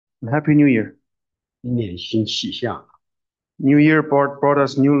And Happy New Year. 新年新气象，New Year brought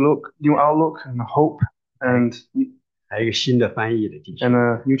us new look, new outlook, and hope, 还 and 还有一个新的翻译的弟 and 兄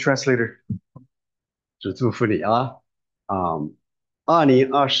，a new translator. 只祝福你啊！啊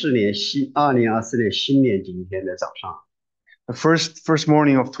，2024年新年今天的早上，The first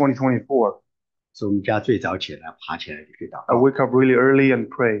morning of 2024, 是我们家最早起来爬起来就去祷 I 告， wake up really early and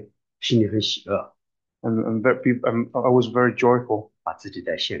pray, 心里很喜乐，I was very joyful, 把自己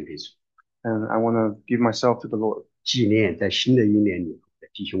再献给主，and I want to give myself to the Lord. 纪念在新的一年里的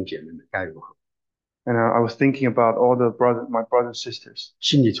弟兄姐妹们该如何， And I was thinking about all my brothers and sisters.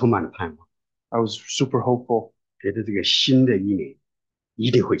 心里充满了盼望， I was super hopeful, 觉得这个新的一年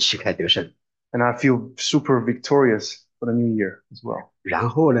一定会旗开得胜。and I feel super victorious for the new year as well. 然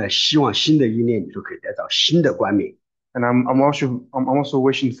后呢，希望新的一年你就可以得到新的冠冕。And I'm also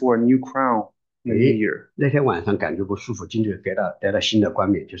wishing for a new crown in the new 哎， year. 那天晚上感觉不舒服，今天得到新的冠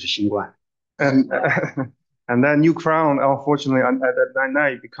冕，就是新冠。And and that new crown, unfortunately, at that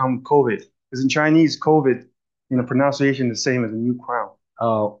night become COVID. Because in Chinese, COVID, pronunciation is the same as a new crown.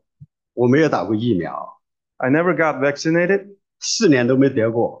 我没有打过疫苗， I never got vaccinated. 4年都没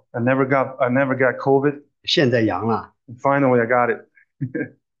得过， I never got COVID. 现在阳了， And finally, I got it.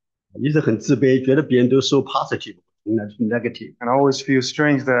 一直很自卑，觉得别人都说 positive， 那 negative， And I always feel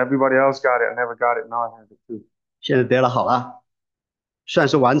strange that everybody else got it. I never got it. Now I have it too. 现在得了好了，算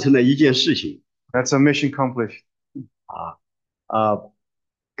是完成了一件事情 That's a mission accomplished. 啊啊！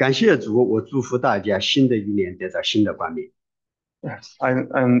感谢主，我祝福大家新的一年得到新的冠冕。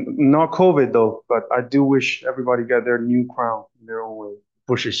I'm not COVID though, but I do wish everybody got their new crown in their own way.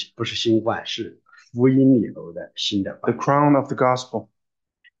 不是新冠，是福音里头的新的 The 冠冕 crown of the gospel.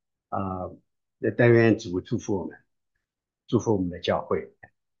 啊！但愿主祝福我们，祝福我们的教会。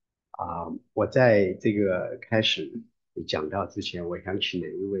我在这个开始讲到之前，我想请哪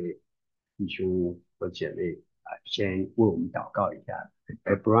一位弟兄和姐妹先为我们祷告一下。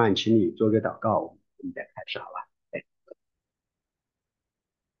Brian，请你做个祷告，我们再开始好吧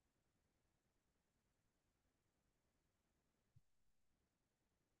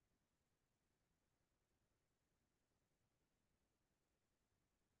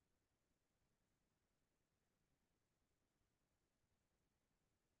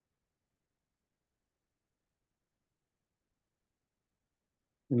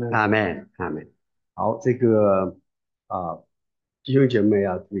？Amen. 阿门，阿门。好，这个啊，弟兄姐妹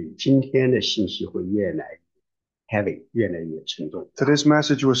要注意，今天的信息会越来越 heavy，越来越沉重。Today's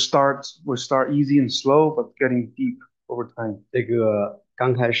message will start easy and slow, but getting deep over time. 这个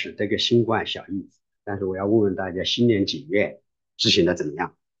刚开始这个新冠小意思，但是我要问问大家，新年几月执行的怎么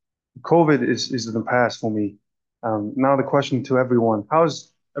样？ COVID is in the past for me. Now the question to everyone: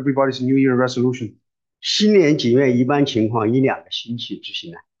 how's everybody's New Year resolution? 新年几月一般情况1-2个星期执行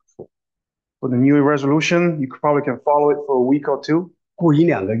的还不错， For the New Year resolution, you probably can follow it for a week or two, 过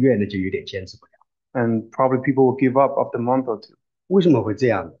1-2个月呢就有点坚持不了。and probably people will give up after a month or two. 为什么会这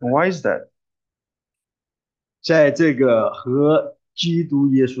样呢？ And why is that? 在这个和基督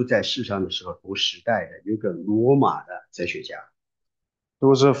耶稣在世上的时候同时代的，有个罗马的哲学家， There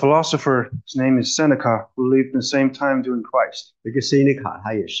was a philosopher, his name is Seneca, who lived in the same time during Christ. 这个塞内卡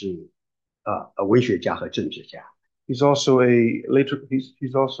他也是文学家和政治家。He's also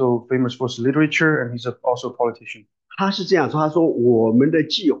famous for his literature, and he's also a politician. 他是这样说，他说我们的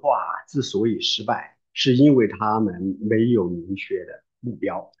计划之所以失败，是因为他们没有明确的目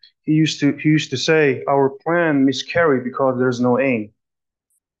标。He used to say, "Our plan miscarried because there's no aim."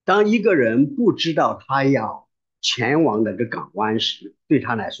 当一个人不知道他要前往哪个港湾时，对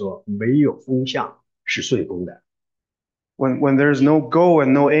他来说没有风向是顺风的。When there's no goal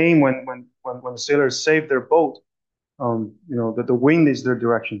and no aim, when sailors save their boat, the wind is their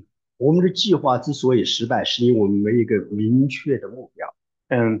direction. 我们的计划之所以失败，是因为我们没有一个明确的目标，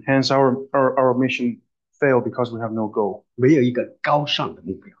 And hence our mission failed because we have no goal. 没有一个高尚的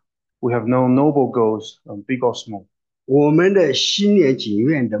目标。We have no noble goals, big or small. 我们的新年景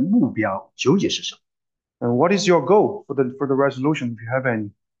愿的目标究竟是什么？ And what is your goal for the resolution, if you have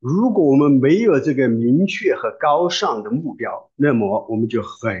any? 如果我们没有这个明确和高尚的目标，那么我们就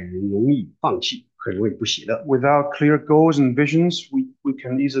很容易放弃，很容易不喜乐。 Without clear goals and visions, we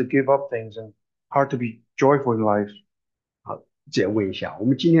can easily give up things and hard to be joyful in life. 好，再问一下，我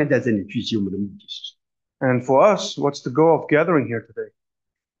们今天在这里聚集，我们的目的是什么？ And for us, what's the goal of gathering here today?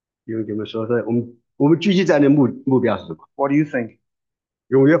 弟兄姐妹说，我们聚集在的目标是什么？ What do you think?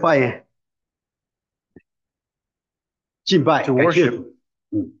 踊跃发言，敬拜， To 感谢 worship. 主。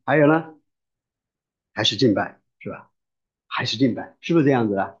还有呢？还是敬拜，是吧？还是敬拜，是不是这样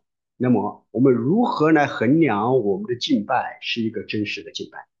子的？那么我们如何来衡量我们的敬拜是一个真实的敬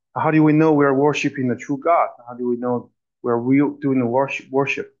拜？ How do we know we are worshiping the true God? How do we know we are real doing the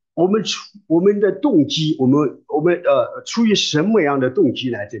worship? 我们的动机，出于什么样的动机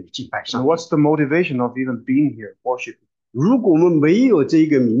来这里敬拜 And 上帝？ what's the motivation of even being here, worshiping? 如果我们没有这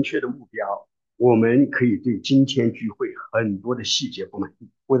个明确的目标，我们可以对今天聚会很多的细节不满意，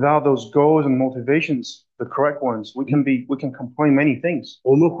 Without those goals and motivations, the correct ones, we can complain many things.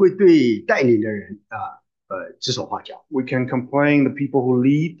 我们会对带领的人指手画脚， We can complain the people who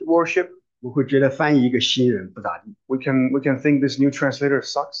lead worship. 我们会觉得翻译一个新人不咋地， We can think this new translator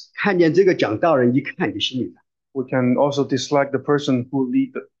sucks. 看见这个讲道人一看就心里烦， We can also dislike the person who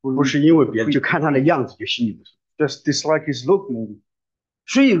不是因为别的，就看他的样子就心里不舒服。 just dislike his look maybe.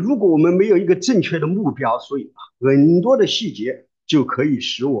 所以，如果我们没有一个正确的目标，所以很多的细节就可以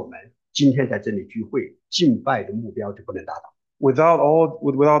使我们今天在这里聚会敬拜的目标就不能达到。Without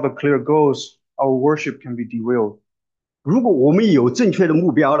the clear goals, our worship can be derailed. 如果我们有正确的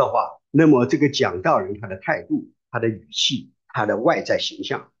目标的话，那么这个讲道人他的态度、他的语气、他的外在形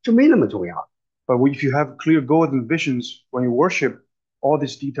象就没那么重要。 But if you have clear goals and visions when you worship, all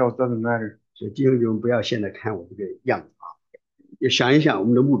these details doesn't matter. 所以弟兄姊妹不要现在看我这个样子啊，也想一想我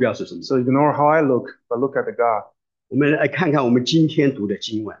们的目标是什么。 So ignore how I look, but look at the God. 我们来看看我们今天读的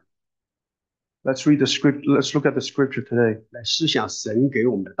经文， Let's read the script. Let's look at the scripture today, 来思想神给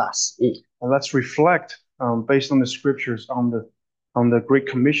我们的大使命。 and let's reflect based on the scriptures on the great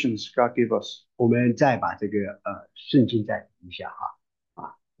commissions God gave us. 我们再把这个圣经再读一下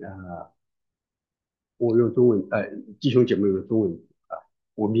我用中文，弟兄姐妹用中文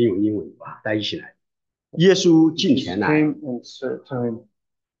我们用英文大家一起来。耶稣近前来， Came and said to him,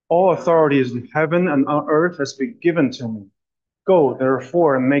 "All authority is in heaven and on earth has been given to me. Go,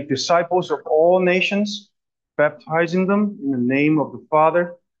 therefore, and make disciples of all nations, baptizing them in the name of the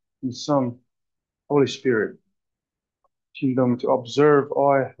Father and Son, Holy Spirit, teaching them to observe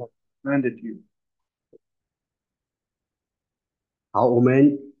all I have commanded you." 好，我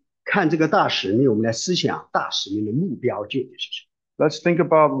们看这个大使命，我们来思想大使命的目标究竟是什么？ Let's think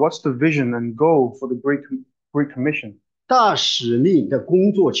about what's the vision and goal for the Great Commission. 大使命的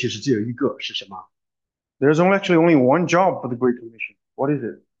工作其实只有一个，是什么？ There's only one job for the Great Commission. What is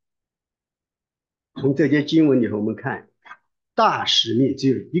it? 从这些经文里头，我们看大使命只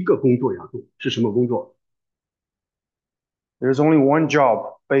有一个工作要做，是什么工作？ There's only one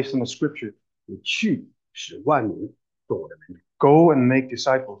job based on the scripture. 你去使万民做我的门徒， Go and make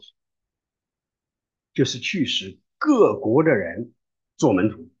disciples. 就是去使各国的人做门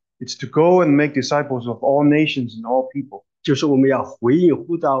徒， It's to go and make disciples of all nations and all people. 就是我们要回应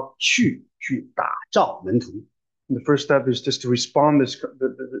呼召，去打造门徒。 And the first step is just to respond this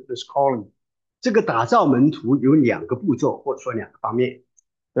calling. 这个打造门徒有两个步骤，或者说两个方面。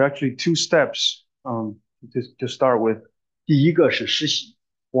 There are actually two steps to start with. 第一个是施洗，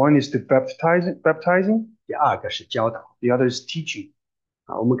 One is to baptizing. 第二个是教导。 The other is teaching.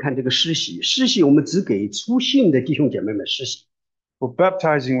 我们看这个施洗我们只给初信的弟兄姐妹们施洗。 For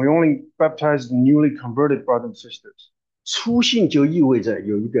baptizing, we only baptize the newly converted brothers and sisters. 初信就意味着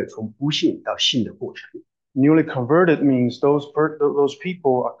有一个从不信到信的过程。 Newly converted means those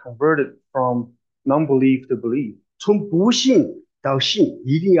people are converted from non-belief to belief. 从不信到信，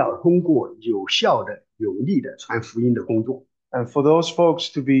一定要通过有效的、有力的传福音的工作。 And for those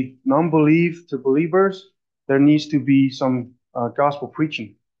folks to be non-belief to believers, there needs to be some gospel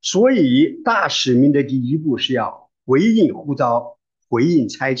preaching. 所以大使命的第一步是要回应呼召，回应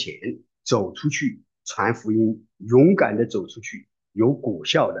差遣，走出去传福音，勇敢的走出去，有果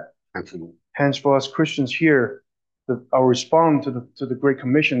效的传福音。 Hence, for us Christians here, our response to the Great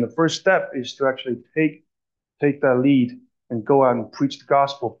Commission, the first step is to actually take that lead and go out and preach the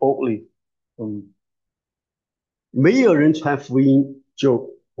gospel boldly. 没有人传福音，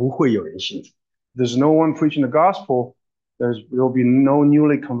就不会有人信主。 There's no one preaching the gospel. There'll be no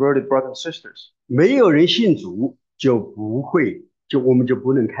newly converted brothers and sisters. 没有人信主，我们就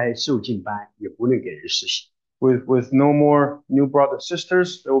不能开受浸班，也不能给人实习。 With no more new brothers and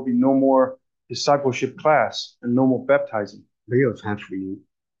sisters, there will be no more discipleship class and no more baptizing. 没有传福音，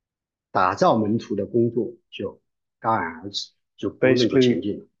打造门徒的工作就戛然而止，就不能够前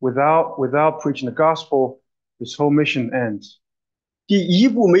进了。 Without preaching the gospel, this whole mission ends. 第一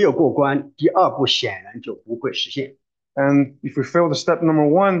步没有过关，第二步显然就不会实现。 And if we fail the step number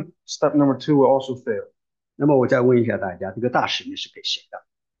one, step number two will also fail. 那么我再问一下大家，这个大使命是给谁的？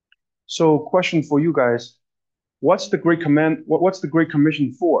 So, question for you guys: What's the Great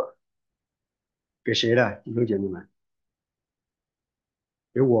Commission for? 给谁的？弟兄姐妹们，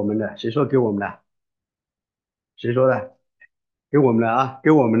给我们的。谁说给我们的？谁说的？给我们的啊，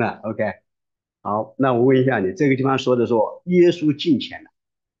给我们的。OK， 好，那我问一下你，这个地方说的说耶稣近前来，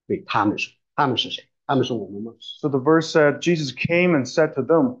对他们说，他们是谁？他们是我们吗？ So the verse said, Jesus came and said to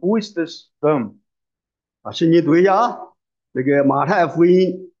them, Who is this them? 圣经读一下啊，那个马太福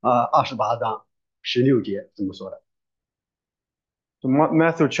音28章16节怎么说的？ So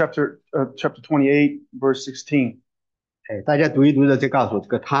Matthew chapter 28, verse 16. 大家读一读的，再告诉我这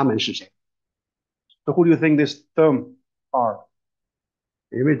个他们是谁？ So who do you think this them are?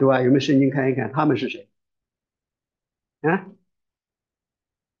 有没有读啊？有没有圣经看一看他们是谁？啊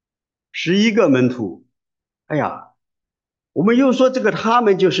，11个门徒。哎呀，我们又说这个他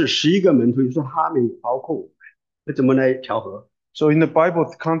们就是11个门徒，又说他们也包括我们，那怎么来调和？ So in the Bible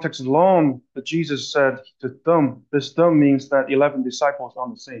context alone, that Jesus said to them, this them means that 11 disciples are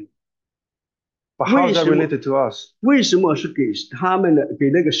the same. But how is that related to us? 为什么是给他们的，给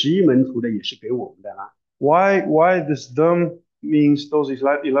那个11门徒的，也是给我们的呢？ Why this them means those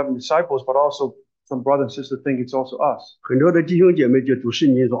 11 disciples, but also some brother and sister think it's also us? 很多的弟兄姐妹就读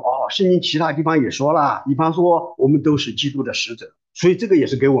圣经说，哦，圣经其他地方也说了，比方说我们都是基督的使者，所以这个也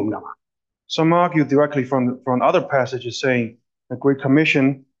是给我们的嘛。 Some argue directly from other passages saying the Great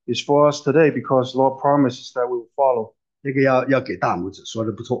Commission is for us today because the Lord promises that we will follow. 这个要给大拇指，说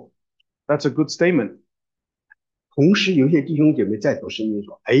的不错。 That's a good statement. 同时，有些弟兄姐妹在读圣经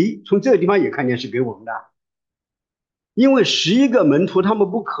说，哎，从这个地方也看见是给我们的，因为11个门徒他们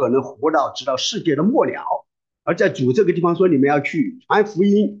不可能活到直到世界的末了，而在主这个地方说，你们要去传福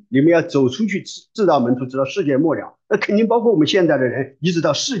音，你们要走出去制造门徒，直到世界末了，那肯定包括我们现在的人，一直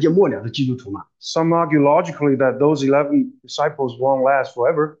到世界末了的基督徒嘛。 Some argue logically that those 11 disciples won't last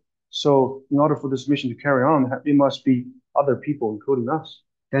forever. So in order for this mission to carry on, it must be other people, including us.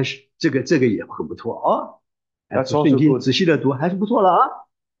 但是这个也很不错啊。 That's also 圣经 good. 仔细的读还是不错了啊。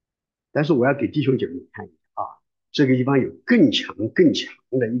但是我要给弟兄姐妹看一下啊，这个地方有更强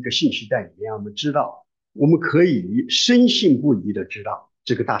的一个信息在里面，让我们知道，我们可以深信不疑的知道，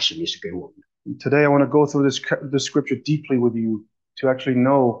这个大使命是给我们的。 Today, I want to go through this scripture deeply with you to actually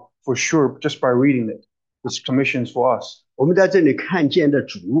know for sure, just by reading it, this commission is for us. 我们在这里看见的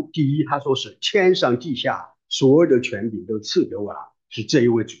主，第一，他说是天上地下所有的权柄都赐给我了，是这一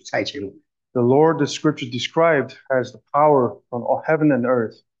位主差遣我们。 The Lord, the scripture described, has the power from all heaven and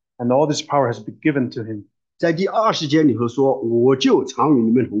earth, and all this power has been given to him. 在第20节里头说，我就常与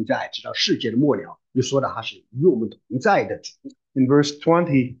你们同在，直到世界的末了。就说的他是与我们同在的主。 In verse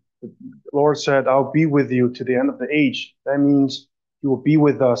 20, the Lord said, I'll be with you to the end of the age. That means he will be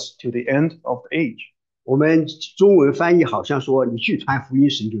with us to the end of the age. 我们中文翻译好像说，你去传福音，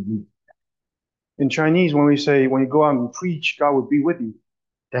神就与你。 In Chinese, when we say, when you go out and preach, God will be with you.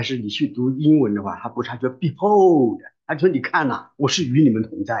 但是你去读英文的话，他不是，他说 behold， 他说你看呐，我是与你们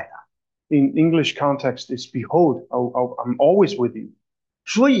同在的。 In English context, it's behold, I'm always with you.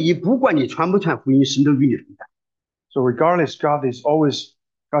 所以不管你传不传福音，神都与你同在。 So regardless, God's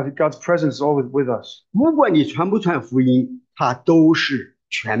presence is always with us. 不管你传不传福音，他都是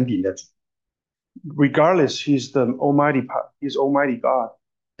权柄的主。 Regardless, He's Almighty God.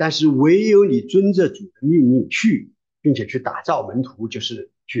 但是唯有你遵着主的命令去，并且去打造门徒，就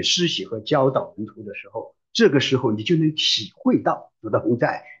是去施洗和教导门徒的时候，这个时候你就能体会到主的同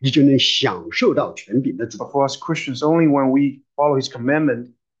在，你就能享受到权柄的主。 But for us Christians, only when we follow His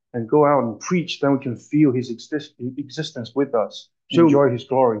commandment and go out and preach, then we can feel His existence with us, enjoy His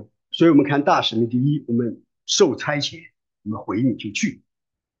glory. 所以我们看大使命，第一，我们受差遣，我们回应就去。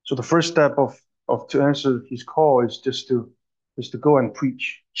 So the first step to answer His call is just to go and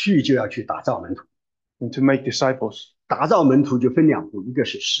preach 去就要去打造门徒， and to make disciples. 打造门徒就分两步，一个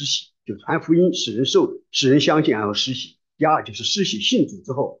是施洗，就传福音，使人相信，然后施洗；第二就是施洗信主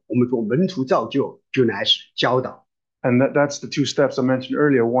之后，我们做门徒造就，就乃是教导。 And that's the two steps I mentioned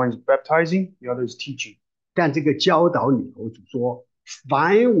earlier. One is baptizing, the other is teaching. 但这个教导里头，主说：“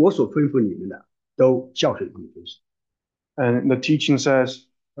凡我所吩咐你们的，都教训他们遵守。” And the teaching says,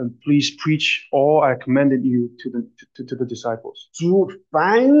 and please preach all I commanded you to the disciples.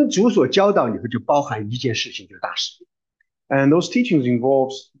 凡主所教导里头，就包含一件事情，就是大使命。 And those teachings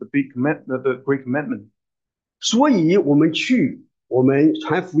involves the great commandment. 所以我们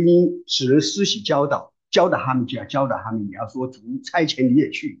传福音，使人施洗教导他们，就要教导他们，也要说主差遣你也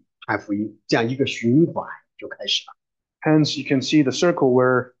去传福音，这样一个循环就开始了。 Hence, you can see the circle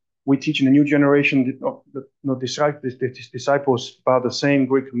where we teach in the new generation of the disciples about the same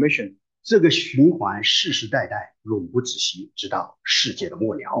great commission. 这个循环世世代代永不止息，直到世界的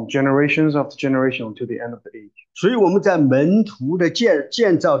末了。 Generations after generation until the end of the age. 所以我们在门徒的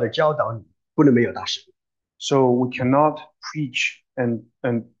建造的教导里，不能没有大使命。 So we cannot preach and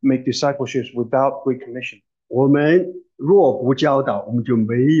make discipleships without great commission. 我们若不教导，我们就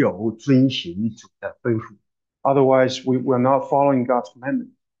没有遵行主的吩咐。 Otherwise, we're not following God's commandment.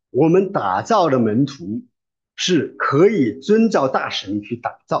 我们打造的门徒是可以遵照大使命去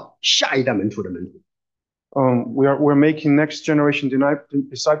打造下一代门徒的门徒。We're making next generation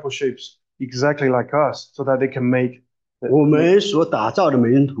discipleships exactly like us, so that they can make. 我们所打造的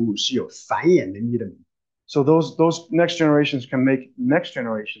门徒是有繁衍能力的门徒。So those next generations can make next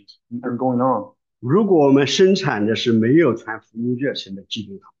generations and going on. 如果我们生产的是没有传福音热情的基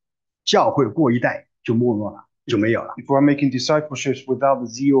督徒，教会过一代就没落了，就没有了。If we're making discipleships without the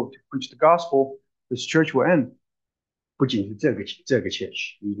zeal to preach the gospel, this church will end. 不仅是这个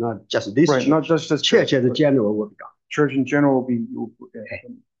church, not just this Right, church, not just this church church, as a but general will be gone. church in general will be.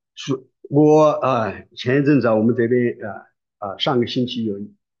 是我前一阵子我们这边上个星期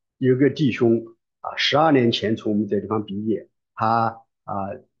有个弟兄12年前从我们这地方毕业，他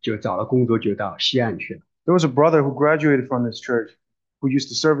就找了工作就到西岸去了。There was a brother who graduated from this church, who used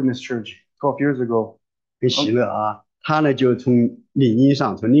to serve in this church 12 years ago. 很喜乐他呢就从领英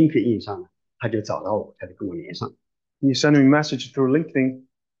上，从 LinkedIn 上呢，他就找到我，他就跟我连上。He sent me a message through LinkedIn.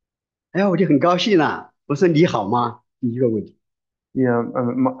 哎呀，我就很高兴了。我说你好吗？第一个问题。Yeah,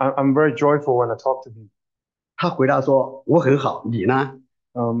 I'm very joyful when I talk to him. 他回答说我很好，你呢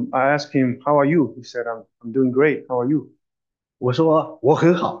？I asked him, "How are you?" He said, "I'm doing great. How are you?" 我说我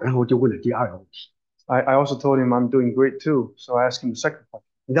很好，然后我就问了第二个问题。I also told him I'm doing great too. So I asked him the second question.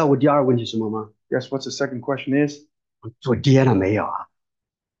 你知道我第二个问题是什么吗？ Guess what the second question is? 做爹了没有啊？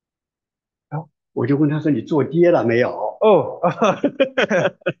我就问他说你做爹了没有？ Oh, have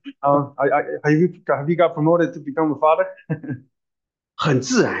you got promoted to become a father? 很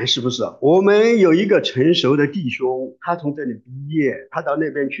自然，是不是？我们有一个成熟的弟兄，他从这里毕业，他到那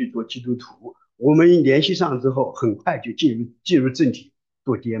边去做基督徒。我们联系上之后，很快就进入正题，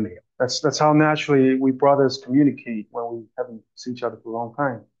做爹没有？ That's how naturally we brothers communicate when we haven't seen each other for a long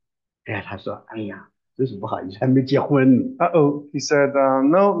time. 哎，他说，哎呀，真是不好意思，还没结婚， Uh-oh, he said,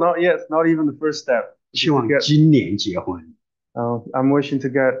 no, not yet, not even the first step. 希望今年结婚。I'm wishing to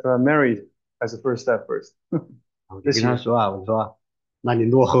get married as a first step first. 我就跟他说我说，那你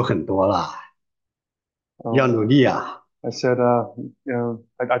落后很多了，要努力啊。I said,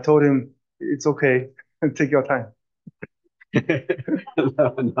 I told him it's okay, take your time.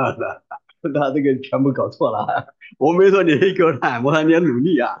 他这个全部搞错了。我没说你黑狗蛋，我说你要努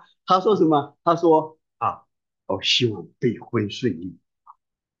力啊。他说什么？他说我希望备婚顺利，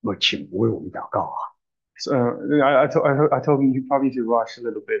我请为我们祷告啊。So, I told him you probably need to rush a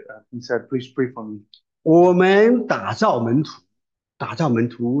little bit. He said, please pray for me. 我们打造门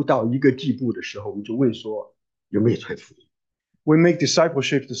徒到一个地步的时候，我们就问说有没有传福音？ We make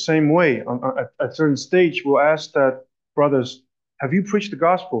discipleship the same way. At a certain stage, we'll ask that, brothers, have you preached the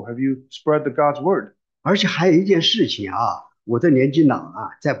gospel? Have you spread the God's word? 而且还有一件事情我这年纪老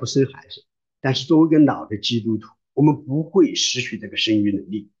再不生孩子，但是作为一个老的基督徒，我们不会失去这个生育能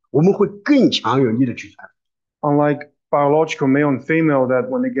力，我们会更强有力的去传。Unlike biological male and female, that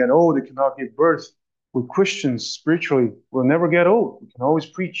when they get old, they cannot give birth. With Christians, spiritually, we'll never get old. We can always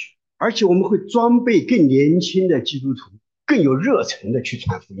preach. 而且我们会装备更年轻的基督徒，更有热忱的去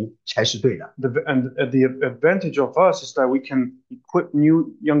传福音，才是对的。The advantage of us is that we can equip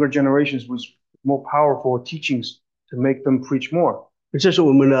younger generations with more powerful teachings to make them preach more. 这是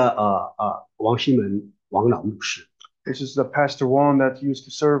我们的王新门王老牧师。This is the Pastor Juan that used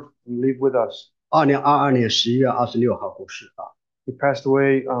to serve and live with us. 2022年11月26号过世He passed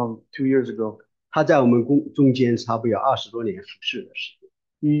away 2 years ago. 他在我们中间差不多有20多年服侍的时间。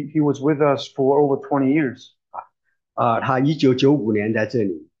He was with us for over 20 years. 他1995年在这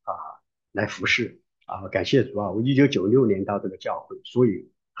里来服侍感谢主我1996年到这个教会，所以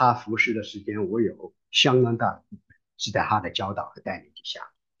他服侍的时间我有相当大的部分是在他的教导和带领之下。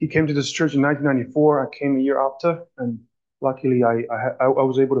He came to this church in 1994. I came a year after, and luckily I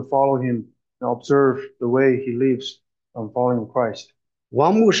was able to follow him and observe the way he lives, following Christ.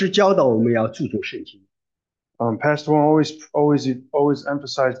 王牧师教导我们要注重圣经。Pastor Juan always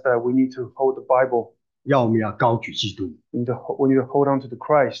emphasized that we need to hold the Bible. 我们要高举基督。We need to hold on to the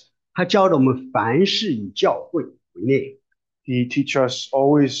Christ. 他教导我们凡事以教会为内。He teach us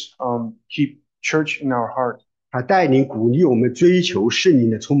always keep church in our heart. 他带领鼓励我们追求圣灵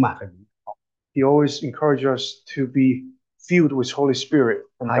的充满和引导。He always encourages us to be filled with Holy Spirit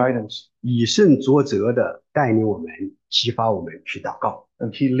and guidance. 以圣作则的带领我们，激发我们去祷告。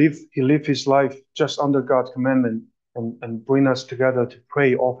And he lived his life just under God's commandment and bring us together to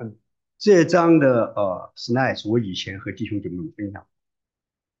pray often. 这张的slides 我以前和弟兄姐妹们分享，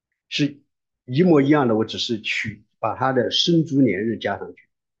是一模一样的，我只是把他的生卒年日加上去。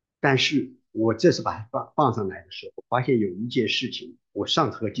但是我这次把它放上来的时候，我发现有一件事情，我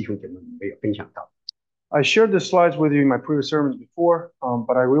上次和弟兄姐妹们没有分享到。I shared the slides with you in my previous sermons before,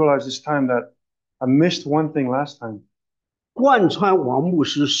 but I realized this time that I missed one thing last time. 贯穿王牧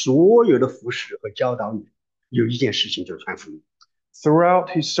师所有的服饰和教导里，有一件事情就是传福音。Throughout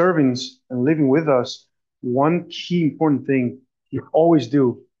his servings and living with us, one key important thing he always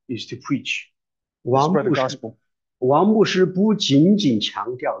do is to preach, to 王 spread the 牧师 gospel. 王牧师不仅仅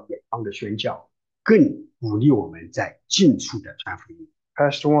强调远方的宣教，更鼓励我们在近处的传福音。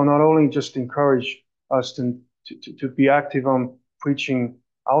Pastor Juan not only just encourage us to be active on preaching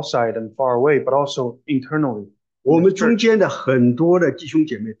outside and far away, but also internally. 我 in 们 the 中 church. 间的很多的弟兄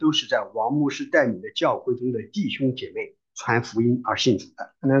姐妹都是在王牧师带领的教会中的弟兄姐妹传福音而信主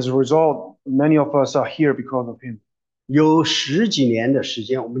的。And as a result, many of us are here because of him. 有10几年的时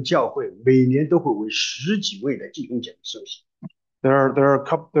间，我们教会每年都会为10几位的弟兄姐妹受洗。There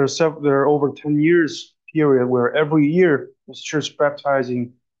are over 10 years period where every year this church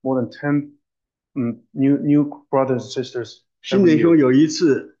baptizing more than 10 new brothers and sisters 新 every 人兄 year. 有一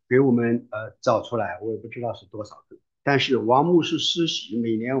次给我们找出来，我也不知道是多少个，但是王牧师施洗，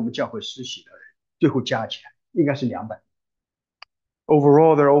每年我们教会施洗的人，最后加起来应该是200。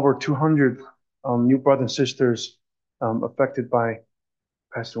Overall, there are over 200 new brothers and sisters affected by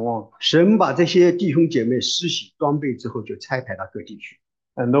Pastor Wong. 神把这些弟兄姐妹施洗装备之后，就差派到各地去。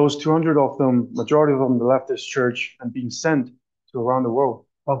And those 200 of them, majority of them left this church and being sent to around the world,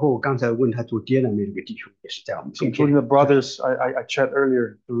 包括我刚才问他做爹的那个弟兄，也是在我们中间 including the brothers I chat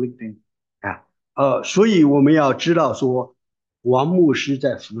earlier to LinkedIn. 啊。所以我们要知道说，王牧师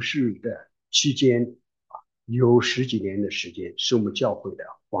在服侍的期间啊，有10几年的时间是我们教会的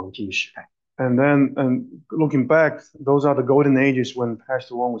黄金时代。And then, looking back, those are the golden ages when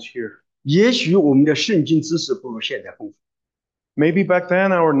Pastor Wong was here. 也许我们的圣经知识不如现在丰富， Maybe back then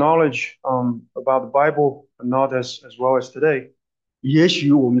our knowledge about the Bible not as well as today. 也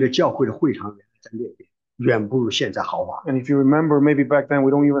许我们的教会的会堂原来在那边，远不如现在豪华。 And if you remember, maybe back then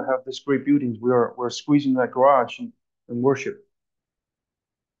we don't even have this great buildings. We're squeezing that garage and worship.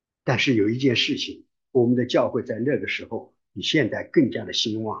 但是有一件事情，我们的教会在那个时候比现在更加的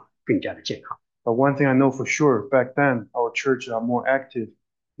兴旺，更加的健康。 But one thing I know for sure, back then our churches are more active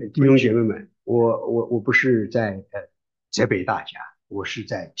in 弟兄姐 preaching. 妹们，我不是在责备大家，我是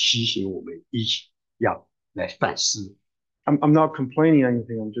在提醒我们一起要来反思。 I'm not complaining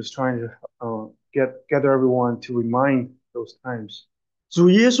anything. I'm just trying to gather everyone to remind those times.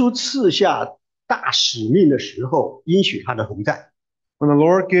 主耶稣赐下大使命的时候，应许他的同在， When the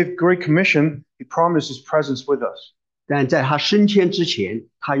Lord gave Great Commission, He promised His presence with us. 但在他升天之前，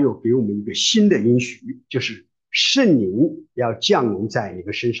他又给我们一个新的应许，就是圣灵要降临在你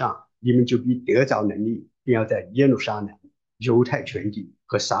们身上，你们就必得着能力，并要在耶路撒冷、犹太全地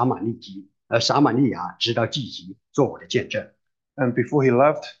和撒玛利亚直到地极做我的见证。 And before He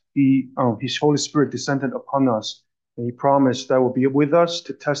left, His Holy Spirit descended upon us, and He promised that will be with us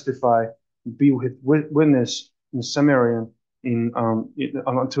to testify and be witness in Samaria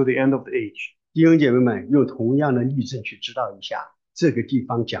until the end of the age. 弟兄姐妹们，用同样的例证去知道一下，这个地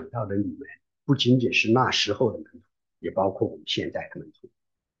方讲到的你们，不仅仅是那时候的门徒，也包括我们现在的门徒。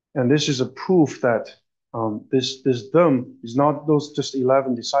 And this is a proof that this them is not those just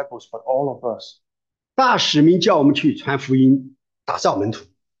 11 disciples, but all of us. 大使命叫我们去传福音，打造门徒。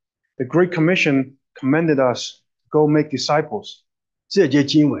 The Great Commission commanded us to go make disciples. 这节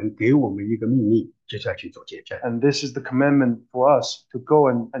经文给我们一个秘密，就是要去做见证。 And this is the commandment for us to go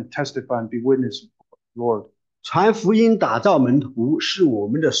and testify and be witness of the Lord. 传福音、打造门徒是我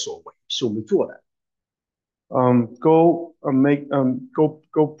们的所为，是我们做的。Go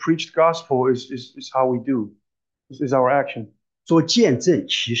preach the gospel is how we do. Is our action. 做见证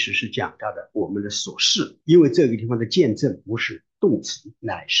其实是讲到的我们的所事，因为这个地方的见证不是动词，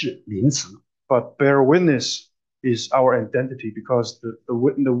乃是名词。 But bear witness is our identity because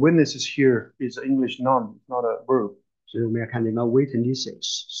the witnesses here is English noun, not a verb. 所以我们要看见到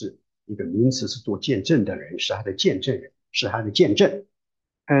witnesses 是一个名词，是做见证的人，是他的见证人，是他的见证。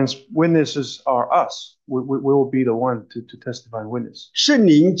 Hence, witnesses are us. We will be the one to testify and witness. 圣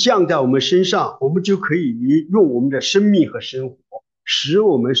灵降在我们身上，我们就可以用我们的生命和生活，使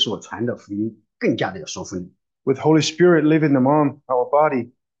我们所传的福音更加的有说服力。 With Holy Spirit living among our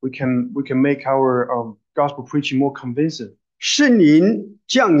body, we can make our gospel preaching more convincing. 圣灵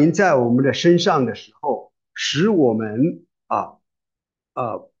降临在我们的身上的时候，使我们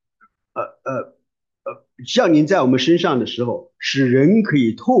降临在我们身上的时候，使人可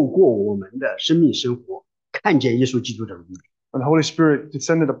以透过我们的生命生活，看见耶稣基督的荣美。 When the Holy Spirit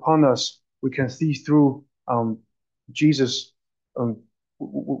descended upon us, we can see through Jesus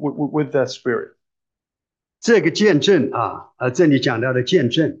with that Spirit. 这个见证这里讲到的见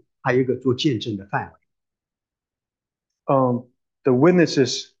证，还有一个做见证的范围。the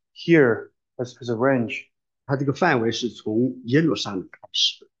witnesses here as a range. 它这个范围是从耶路撒冷开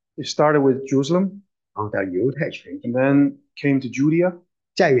始， It started with Jerusalem, 然后到犹太全地， and then came to Judea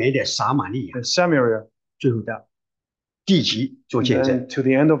再远一点撒玛利亚， and Samaria, 最后到地极做 and 见证。 then to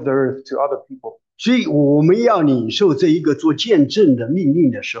the end of the earth to other people. 所以我们要领受这一个做见证的命令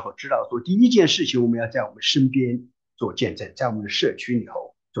的时候，知道说第一件事情，我们要在我们身边做见证，在我们的社区里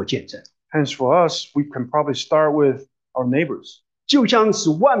头做见证。 Hence, for us, we can probably start with our neighbors. 就像是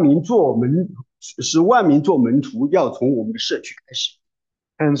万民做门徒，要从我们的社区开始。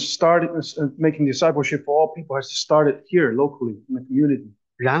 And making discipleship for all people has to start it here locally in the community.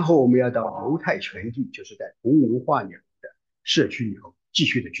 然后我们要到犹太全地，就是在同文化里的社区里头继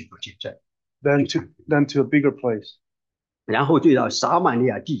续的去做见证。 Then to a bigger place. 然后对到撒玛利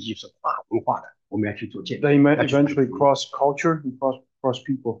亚地级是跨文化的，我们要去做见证。 They may eventually cross culture and cross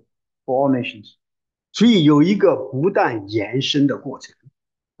people for all nations. 所以有一个不断延伸的过程。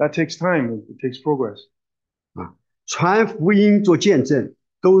 That takes time. It takes progress. 传福音做见证，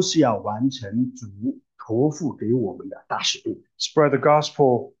都是要完成主托付给我们的大使命。 Spread the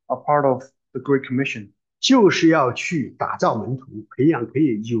gospel, a part of the Great Commission. 就是要去打造门徒，培养可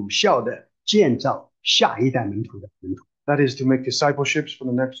以有效的建造下一代门徒的门徒。 That is to make discipleships for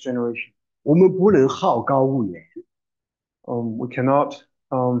the next generation. 我们不能好高骛远。 We cannot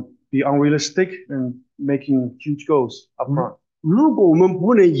be unrealistic and making huge goals up front. 如果我们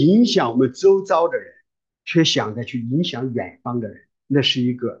不能影响我们周遭的人，却想着去影响远方的人，那是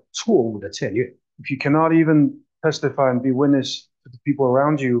一个错误的策略。 If you cannot even testify and be witness to the people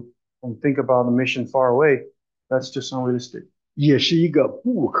around you and think about the mission far away, that's just unrealistic. 也是一个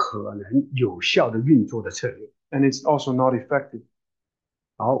不可能有效的运作的策略。 And it's also not effective.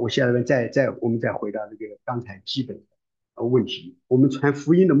 好，我现在我们再回到这个刚才基本的问题，我们传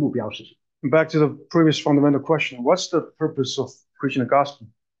福音的目标是什么？ Back to the previous fundamental question, what's the purpose of preaching the gospel?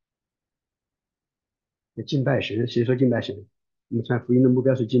 敬拜神，谁说敬拜神？我们传福音的目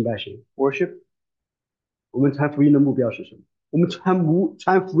标是敬拜神。 Worship? 我们传福音的目标是什么？我们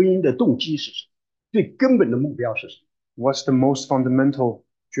传福音的动机是什么？最根本的目标是什么？ What's the most fundamental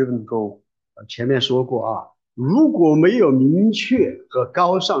driven goal? 前面说过啊，如果没有明确和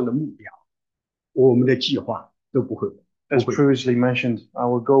高尚的目标，我们的计划都不会。 As previously mentioned,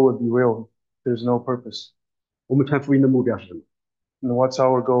 our goal would be real. There's no purpose. 我们传福音的目标是什么？ And what's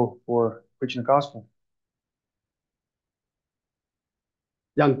our goal for preaching the gospel?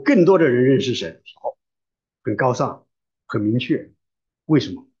 让更多的人认识神。好，很高尚，很明确。为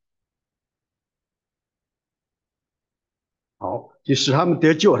什么？好，就使他们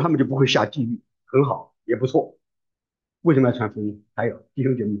得救，他们就不会下地狱，很好，也不错。为什么要传福音？还有弟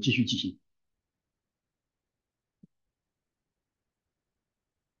兄姐妹继续记行。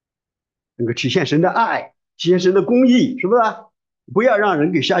能够体现神的爱，体现神的公义，是不是？不要让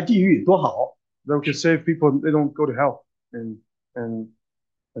人给下地狱，多好。 That we can save people, they don't go to hell and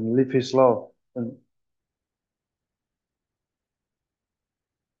live His love. And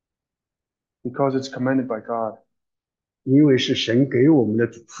because it's commanded by God. 因为是神给我们的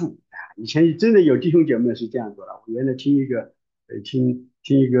嘱咐啊！以前真的有弟兄姐妹是这样做的。我原来听一个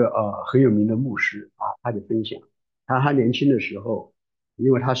很有名的牧师啊，他就分享，他年轻的时候，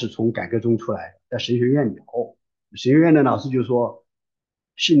因为他是从改革中出来，在神学院里头，神学院的老师就说，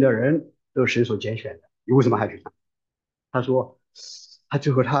信的人都是神所拣选的，你为什么还去传？他说，他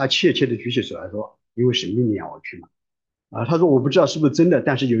最后他怯怯的举起手来说，因为神命令我去嘛。啊，他说我不知道是不是真的，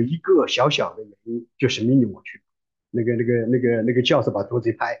但是有一个小小的原因，就神命令我去。那个教授把桌子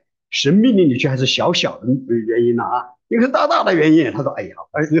一拍，神命令你去还是小小的原因呢啊？那个是大大的原因。他说，哎呀，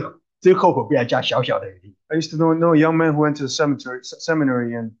真后悔不要加小小的原因。 I used to know a young man who went to the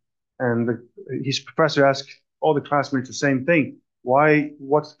seminary his professor asked all the classmates the same thing.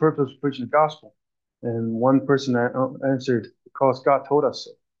 What's the purpose of preaching the gospel? And one person answered, because God told us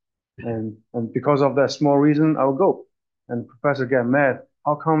so. And because of that small reason, I'll go. And the professor got mad.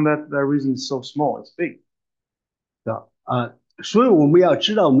 How come that reason is so small? It's big. 所以我们要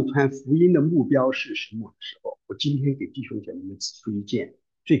知道我们传福音的目标是什么的时候，我今天给弟兄姐妹们指出一件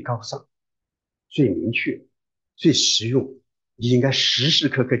最高尚、最明确、最实用，你应该时时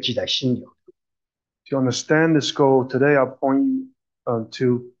刻刻记在心里。To understand this goal, today I'll point you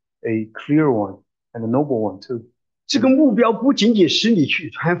to a clear one and a noble one too. 这个目标不仅仅使你去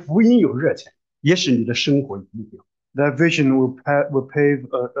传福音有热忱，也使你的生活有目标。That vision will pave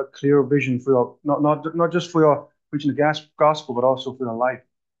a clear vision for your not just for your preaching the gospel, but also for your life.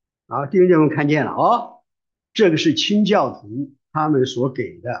 好，弟兄姐妹看见了啊，这个是清教徒他们所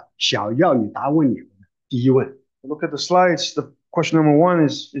给的小要与答问里的第一问。Look at the slides. The question number 1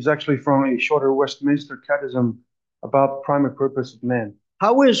 is actually from a shorter Westminster Catechism about the primary purpose of man.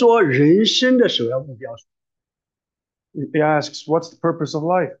 他问说，人生的首要目标是？ He asks, what's the purpose of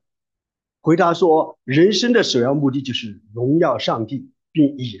life? 回答说，人生的首要目的就是荣耀上帝，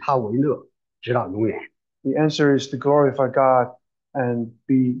并以他为乐，直到永远。The answer is to glorify God and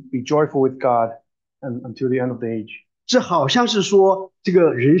be joyful with God and until the end of the age. 这好像是说，这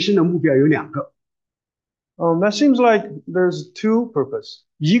个人生的目标有两个，That seems like there's two purposes.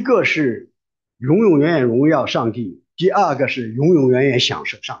 一个是永永远远荣耀上帝，第二个是永永远远享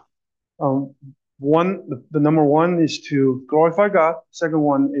受上帝。The number one is to glorify God. Second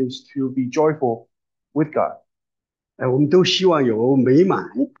one is to be joyful with God. 我们都希望有美满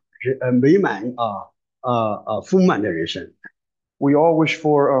丰满的人生。We all wish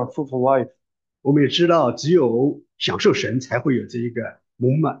for a fruitful life. 我们也知道，只有享受神，才会有这一个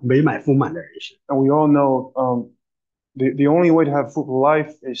美满丰满的人生。And we all know the only way to have fruitful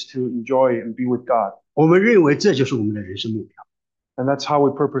life is to enjoy and be with God. 我们认为这就是我们的人生目标。And that's how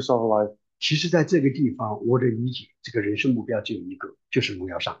we purpose our life. 其实，在这个地方，我的理解，这个人生目标就有一个，就是荣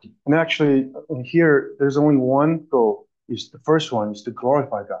耀上帝。And actually, here there's only one goal. Is the first one is to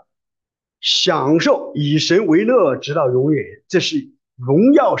glorify God. 享受以神为乐，直到永远，这是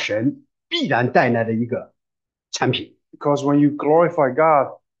荣耀神必然带来的一个产品。Because when you glorify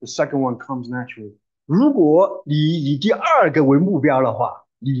God, the second one comes naturally. 如果你以第二个为目标的话，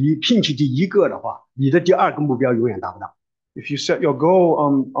你摒弃第一个的话，你的第二个目标永远达不到。If you set your goal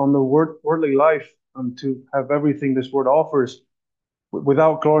on the worldly life to have everything this world offers,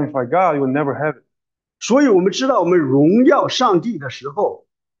 without glorify God, you will never have it. 所以我们知道，我们荣耀上帝的时候，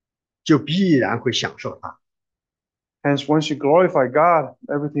就必然会享受它。Hence, once you glorify God,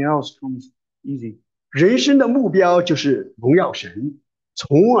 everything else comes easy. 人生的目标就是荣耀神，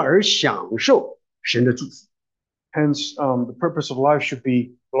从而享受神的祝福。Hence, the purpose of life should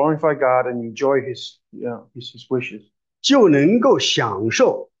be glorify God and enjoy His wishes. 就能够享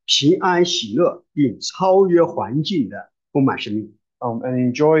受平安喜乐，并超越环境的丰满生命。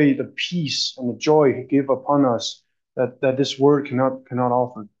And enjoy the peace and the joy He give upon us that this world cannot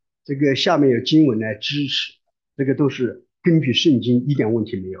offer. 这个下面有经文来支持，这个都是根据圣经，一点问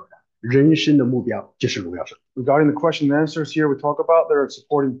题没有的。人生的目标就是荣耀神。Regarding the question and answers here we talk about, there are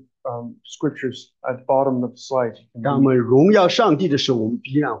supporting scriptures at the bottom of the slide. 当我们荣耀上帝的时候，我们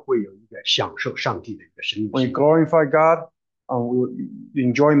必然会有一个享受上帝的一个生命。When you glorify God, the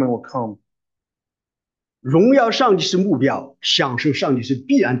enjoyment will come. 荣耀上帝是目标，享受上帝是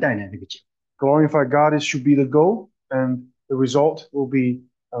必然带来的一个结果。Glorify God should be the goal, and the result will be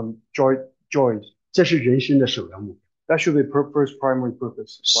joy. 这是人生的首要目标。That should be first primary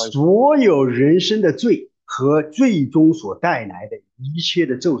purpose. 所有人生的罪和最终所带来的一切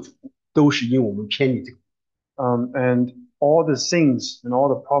的咒诅，都是因为我们偏离这个。And all the sins and all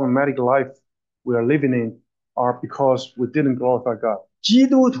the problematic life we are living in are because we didn't glorify God. 基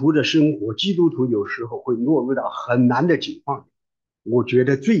督徒的生活，基督徒有时候会落入到很难的境况。我觉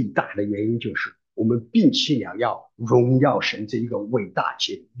得最大的原因就是我们摒弃了要荣耀神这一个伟大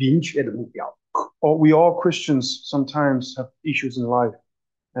且明确的目标。We all Christians sometimes have issues in life,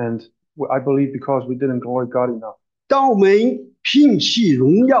 and I believe because we didn't glorify God enough. 当我们摒弃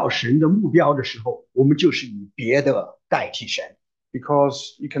荣耀神的目标的时候，我们就是以别的代替神。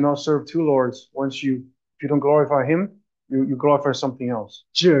Because you cannot serve two lords. If you don't glorify Him, you glorify something else.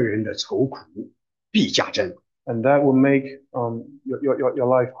 这人的愁苦必加增， and that will make your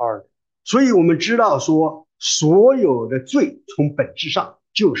life hard. 所以我们知道说，所有的罪从本质上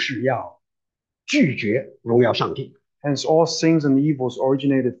就是要拒绝荣耀上帝。 Hence, all sins and evils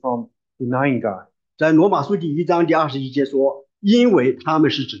originated from denying God. 在罗马书第1章第21节说，因为他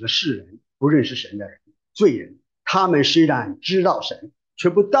们是指的世人，不认识神的人，罪人。他们虽然知道神，却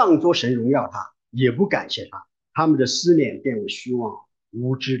不当作神荣耀他，也不感谢他，他们的思念变为虚妄，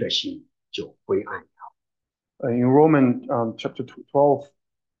无知的心就灰暗了。In Romans chapter 12,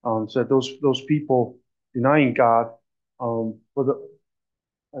 said those people denying God, and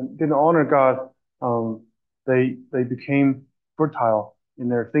didn't honor God, they became fertile in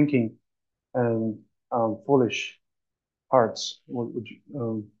their thinking, and foolish hearts were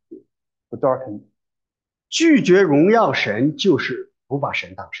darkened. 拒绝荣耀神就是不把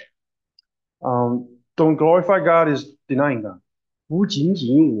神当神。Don't glorify God is denying God. 不仅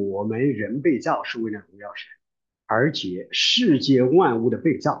仅我们人被造是为了荣耀神，而且世界万物的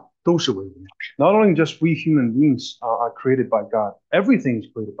被造都是为荣耀神。Not only just we human beings are created by God, everything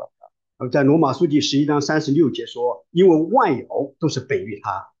is created by God. 在罗马书第11章36节说，因为万有都是本于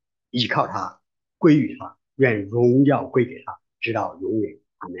他，依靠他，归于他，愿荣耀归给他，直到永远。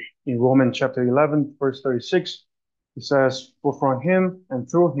阿们。In Romans chapter 11, verse 36, it says, "For from Him and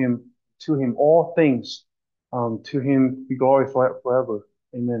through Him, to Him all things To him be glory forever.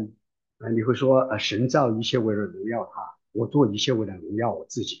 Amen. 你会说，神造一切为了荣耀他，我做一切为了荣耀我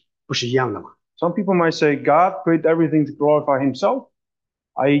自己，不是一样的吗？ Some people might say God created everything to glorify himself.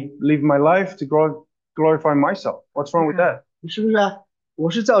 I live my life to glorify myself. What's wrong with that? 是不是啊？我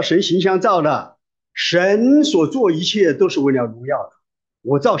是照神形象造的，神所做一切都是为了荣耀的。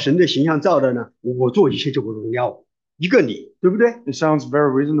我照神的形象造的呢，我做一切就为荣耀我，一个你，对不对？ It sounds very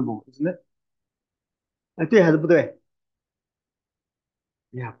reasonable, isn't it? 对还是不对？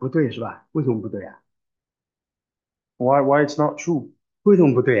哎呀，不对是吧？为什么不对啊？Why it's not true? 为什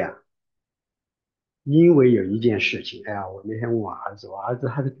么不对啊？因为有一件事情，哎呀，我那天问我儿子，我儿子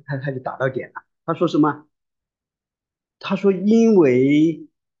他就打到点了，他说什么？他说因为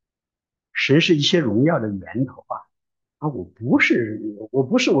神是一切荣耀的源头啊，我不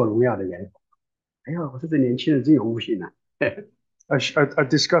是我荣耀的源头。哎呀，我说这年轻人真有悟性啊。I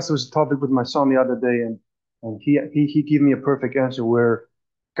discussed this topic with my son the other day, and he gave me a perfect answer where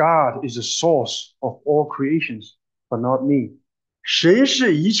God is the source of all creations, but not me. 神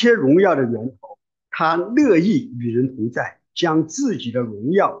是一切荣耀的源头，他乐意与人同在，将自己的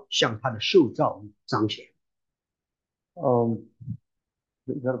荣耀向他的受造物彰显。Um,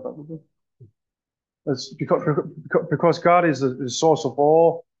 is that about it? That's because God is the source of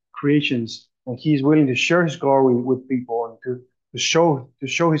all creations, and He is willing to share His glory with people and to show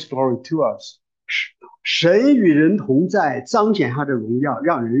His glory to us. 神与人同在，彰显他的荣耀，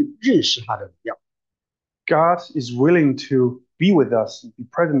让人认识他的荣耀。God is willing to be with us, be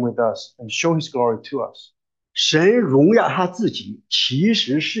present with us, and show His glory to us. 神荣耀他自己，其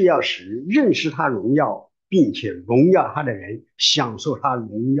实是要使认识他荣耀，并且荣耀他的人享受他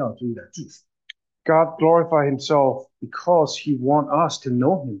荣耀中的祝福。God glorify Himself because He wants us to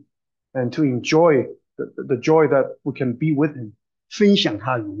know Him and to enjoy the joy that we can be with Him, 分享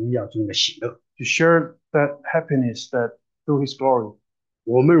他荣耀中的喜乐。to share that happiness that through His glory.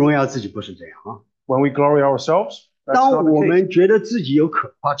 我们荣耀自己不是这样啊。When we glory ourselves, that's 当 not the 我 case. 们觉得自己有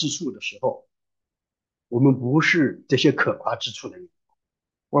可夸之处的时候，我们不是这些可夸之处的人。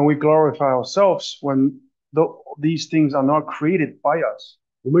When we glorify ourselves, when these things are not created by us.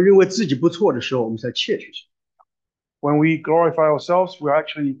 我们认为自己不错的时候，我们才窃取神。When we glorify ourselves, we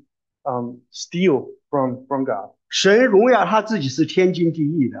actually steal from God. 神荣耀他自己是天经地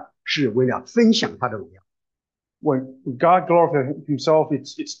义的，是为了分享他的荣耀。When God glorifies Himself,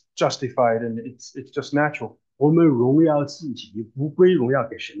 it's justified and it's just natural. 我们荣耀自己不归荣耀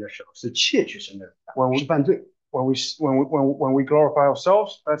给神的时候，是窃取神的荣耀，是犯罪。When we glorify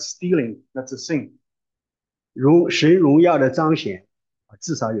ourselves, that's stealing. That's a sin. 神荣耀的彰显，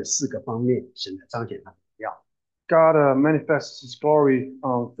至少有4个方面，神来彰显他的荣耀。God manifests His glory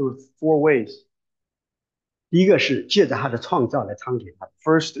through 4 ways. 第一个是借着他的创造来彰显他的。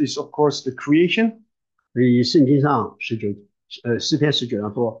First is, of course, the creation. 所以圣经上诗篇19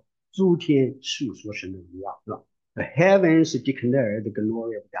章说，诸天述说神的荣耀，是吧 ？The heavens declare the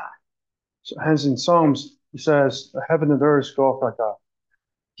glory of God. So hence in Psalms, it says, "The heaven and earth glorify God."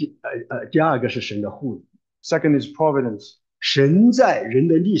 第二个是神的护理。Second is providence. 神在人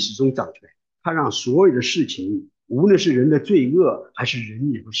的历史中掌权，他让所有的事情，无论是人的罪恶，还是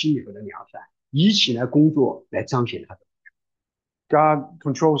人里头心里头的良善，一起来工作，来彰显他的。God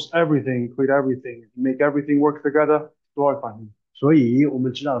controls everything, create everything, make everything work together, glorify Him. 所以我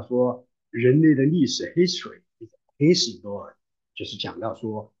们知道说，人类的历史 history 就是讲到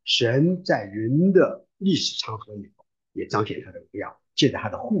说，神在人的历史长河里头也彰显他的荣耀，借着他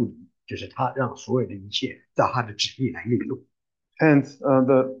的护理，就是他让所有的一切照他的旨意来运作。Hence,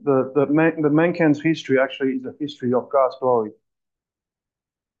 the mankind's history actually is a history of God's glory.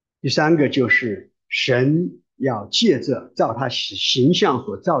 第三个就是神要借着照他形象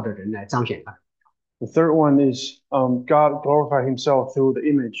所造的人来彰显他。The third one is God glorify Himself through the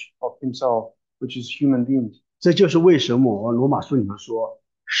image of Himself, which is human beings. 这就是为什么罗马书里面说，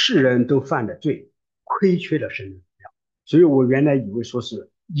世人都犯了罪，亏缺了神的荣耀。所以我原来以为说是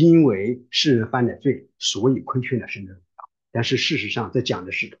因为世人犯了罪，所以亏缺了神的荣耀。但是事实上，这讲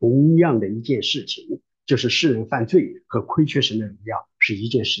的是同样的一件事情，就是世人犯罪和亏缺神的荣耀是一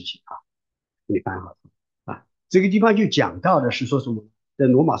件事情啊。你翻好啊，这个地方就讲到的是说什么？在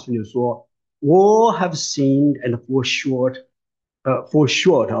罗马书里说 ，All have sinned and fall short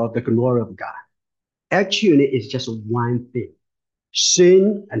of the glory of God. Actually, it's just one thing.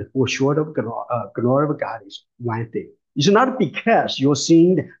 Sin and fall short of glory of God is one thing. It's not because you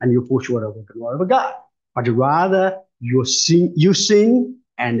sinned and you fall short of the glory of God, but rather you sin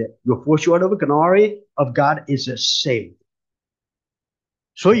and you fall short of the glory of God is the same.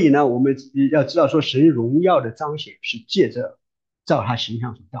 所以呢，我们要知道说，神荣耀的彰显是借着照他形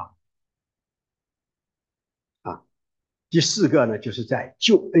象所造的。第四个呢，就是在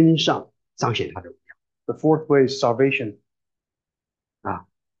救恩上彰显他的荣 The fourth way is salvation. 耀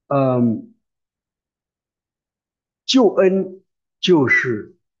啊。救恩就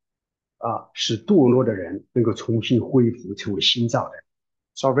是使堕落的人能够重新恢复，成为新造的人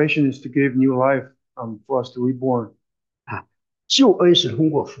Salvation is to give new life for us to reborn, 啊。救恩是通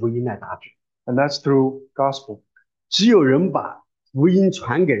过福音来达成， and that's through gospel. 只有人把福音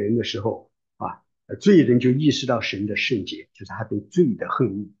传给人的时候罪人就意识到神的圣洁，就是他对罪的恨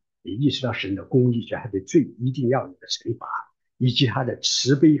恶，也意识到神的公义，就是他对罪一定要有的惩罚，以及他的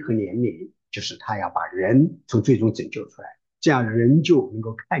慈悲和怜悯，就是他要把人从最终拯救出来，这样人就能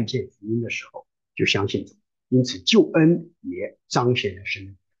够看见福音的时候就相信主，因此救恩也彰显了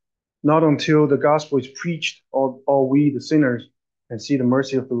神。 Not until the gospel is preached, all we, the sinners, can see the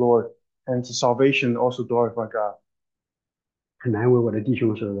mercy of the Lord, and to salvation also glorify God. 很难为我的弟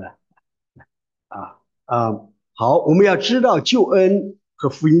兄说的好，我们要知道救恩和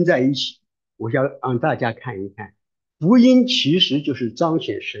福音在一起，我要让大家看一看，福音其实就是彰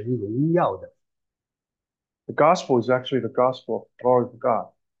显神荣耀的。 The gospel is actually the gospel of glory to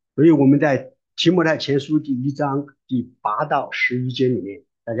God. 所以我们在提摩太前书第1章第8到11节里面，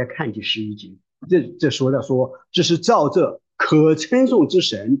大家看第11节，这说到说，这是照着可称颂之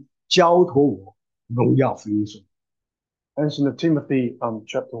神交托我荣耀福音说。 Hence in the Timothy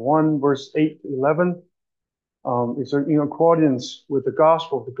chapter 1, verse 8 to 11, is in accordance with the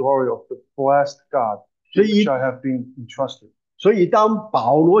gospel of the glory of the blessed God, 所以 which I have been entrusted. 所以当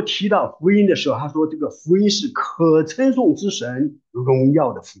保罗提到福音的时候，他说这个福音是可称颂之神荣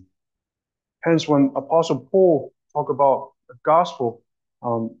耀的福音。 Hence, when Apostle Paul talked about the gospel,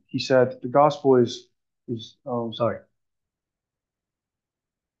 he said the gospel is Sorry.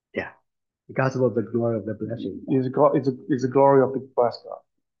 Yeah. The gospel of the glory of the blessing. is the glory of the blessed God.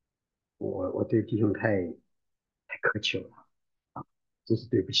 我对弟兄太苛求了真是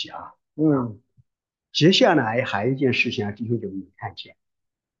对不起啊。接下来还有一件事情弟兄姐妹看见，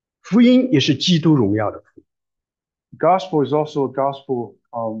福音也是基督荣耀的福音。 The gospel is also a gospel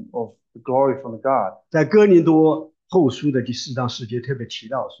of the glory from the God. 在哥林多后书的第4章4节特别提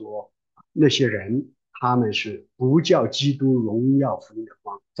到说，那些人他们是不叫基督荣耀福音的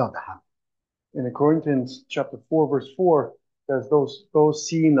光照着他们。 In the Corinthians chapter 4, verse 4, says those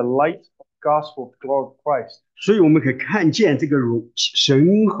seeing the light of the gospel of the glory of Christ. 所以我们可以看见这个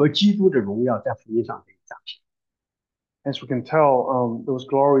神和基督的荣耀在福音上可以彰显。 Hence, we can tell those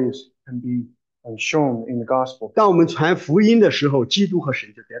glories can be shown in the gospel. 当我们传福音的时候，基督和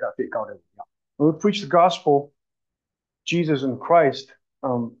神就得到最高的荣耀。 When we preach the gospel, Jesus and Christ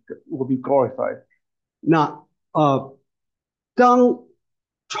will be glorified. 那当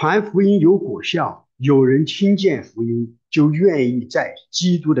传福音有果效，有人听见福音，就愿意在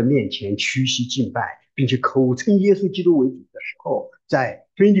基督的面前屈膝敬拜，并且口称耶稣基督为主的时候，在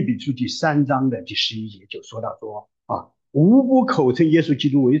腓立比书第3章的第11节就说到说无不口称耶稣基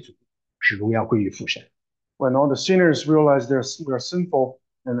督为主，使荣耀归于父神。 When all the sinners realize we are sinful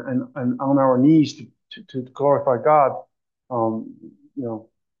and on our knees to glorify God,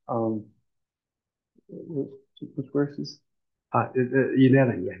 which verses?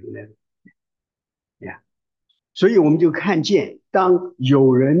 11 yeah. 所以我们就看见，当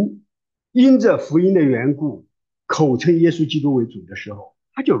有人因着福音的缘故，口称耶稣基督为主的时候，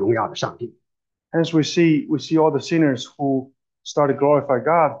他就荣耀了上帝。 Hence, we see all the sinners who start to glorify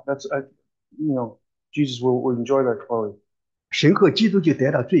God. That's Jesus will enjoy that glory. 神和基督就得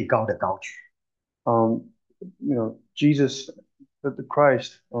到最高的高举。 Jesus, the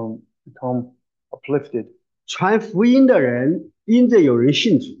Christ, become uplifted. 传福音的人因着有人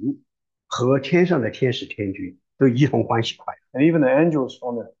信主，和天上的天使天军都一同欢喜快乐。 And even the angels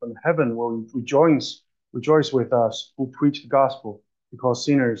from heaven will rejoice with us who preach the gospel, because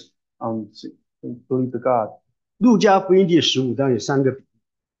sinners believe the God. 路加福音第15章有3个比喻，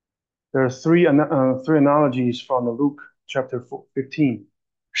 There are three analogies from the Luke chapter 15: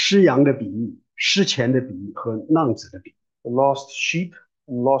 失羊的比喻、失钱的比喻和浪子的比喻。 the lost sheep,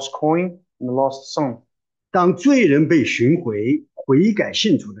 and lost coin, and the lost son. 当罪人被寻回、悔改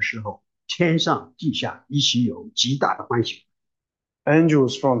信主的时候，天上地下一起有极大的欢喜。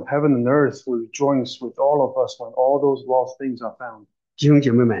 Angels from heaven and earth will rejoice with all of us when all those lost things are found. 弟兄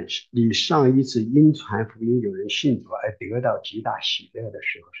姐妹们，你上一次因传福音有人信主而得到极大喜乐的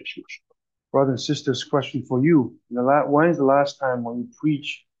时候是什么时候？ Brothers and sisters, question for you: when is the last time when you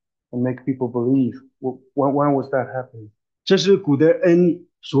preach and make people believe? When was that happening? 这是古德恩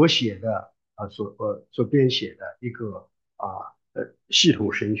所写的所编写的一个系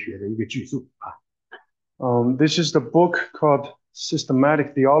统神学的一个巨著This is the book called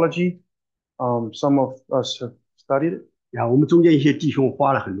Systematic Theology. Some of us have studied it. 然后我们中间一些弟兄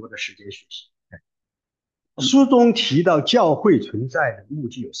花了很多的时间学习。书中提到教会存在的目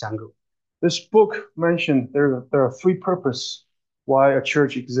的有3个。This book mentioned there are 3 purposes why a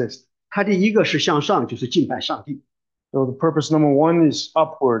church exists. 它第一个是向上，就是敬拜上帝。So the purpose number 1 is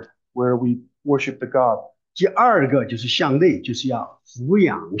upward, where we worship the God. 第二个就是向内，就是要抚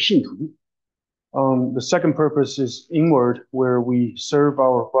养信徒。The second purpose is inward, where we serve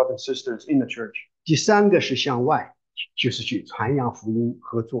our brothers and sisters in the church. 第三个是向外，就是去传扬福音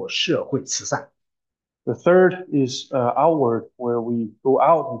和做社会慈善。The third is outward, where we go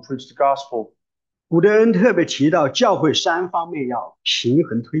out and preach the gospel. 古德恩特别提到，教会3方面要平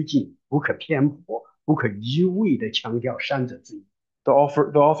衡推进，不可偏颇，不可一味的强调3者之一。The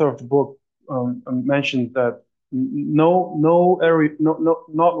author of the book mentioned that no area,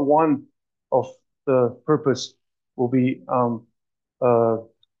 not one of the purpose will be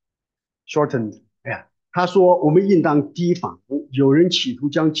shortened. 他说，我们应当提防有人企图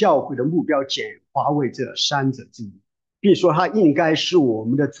将教会的目标简化为这3者之一，并说它应该是我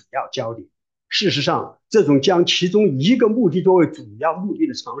们的主要焦点。事实上，这种将其中一个目的作为主要目的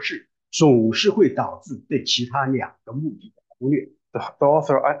的尝试，总是会导致对其他2个目的的忽略。The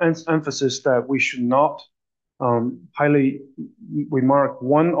author emphasizes that we should not highly remark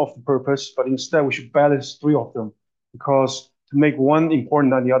one of the purpose, but instead we should balance 3 of them, because to make one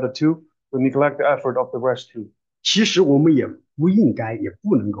important than the other 2, we neglect the effort of the rest 2. 其实我们也不应该，也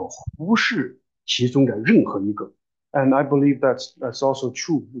不能够忽视其中的任何一个。And I believe that's also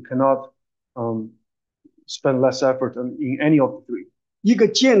true. We cannot spend less effort in any of the 3. 一个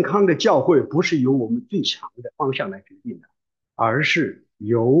健康的教会不是由我们最强的方向来决定的，而是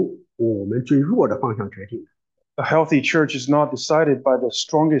由我们最弱的方向决定的。A healthy church is not decided by the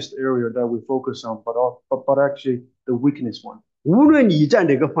strongest area that we focus on, but actually the weakness one. 无论你在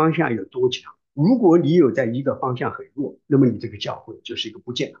哪个方向有多强，如果你有在一个方向很弱，那么你这个教会就是一个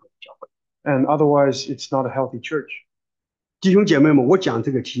不健康的教会。And otherwise, it's not a healthy church. 弟兄姐妹们，我讲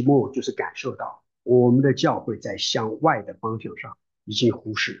这个题目就是感受到我们的教会在向外的方向上已经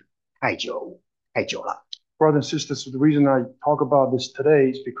忽视太久了。Brothers and sisters, the reason I talk about this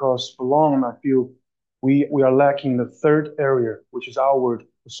today is because for long I feel we are lacking the 3rd area, which is outward,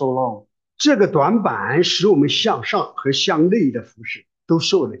 for so long. 这个短板使我们向上和向内的服事都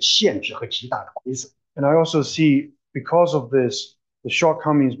受了限制和极大的亏损。And I also see because of this, the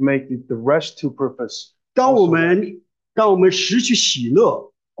shortcomings make the rest 2 purpose. 当我们失去喜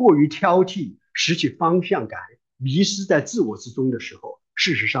乐，过于挑剔，失去方向感，迷失在自我之中的时候，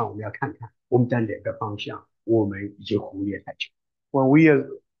事实上我们要看看我们在哪个方向我们已经忽略太久。When we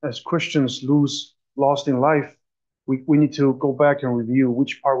as Christians lost in life, we need to go back and review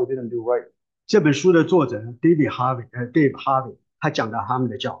which part we didn't do right. 这本书的作者 Dave Harvey 他讲到他们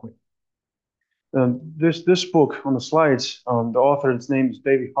的教会。This book on the slides, the author's name is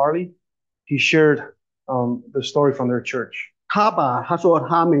David Harley. He shared the story from their church. 他说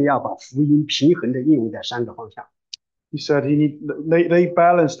他们要把福音平衡的应用在3个方向。He said they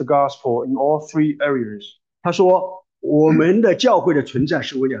balance the gospel in all 3 areas. 他说我们的教会的存在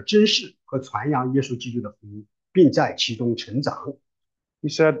是为了珍视和传扬耶稣基督的福音，并在其中成长。He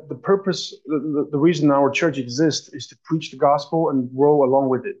said the reason our church exists is to preach the gospel and grow along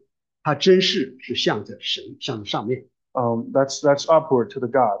with it. 他珍视是向着神，向着上面。That's upward to the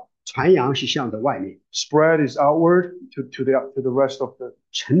God. 传扬是向着外面。Spread is outward to the rest of the.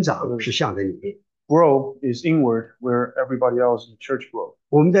 成长是向着里面。Grow is inward, where everybody else in the church grow.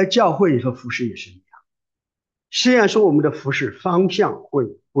 我们在教会里和服事也是一样。虽然说我们的服事方向会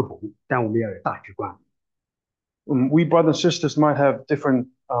不同，但我们要有大局观。We brothers and sisters might have different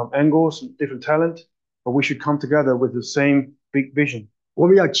angles, different talent, but we should come together with the same big vision. 我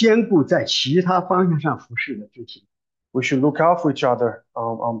们要兼顾在其他方向上服事的肢体。We should look out for each other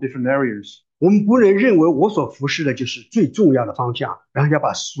on different areas. 我们不能认为我所服事的就是最重要的方向，然后要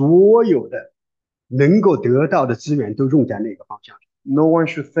把所有的能够得到的资源都用在那个方向上。No one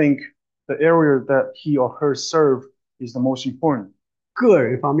should think the area that he or her serve is the most important. 个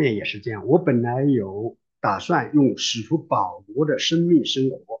人方面也是这样。我本来有打算用使徒保罗的生命生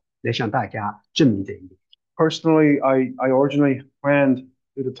活来向大家证明这一点。Personally, I originally planned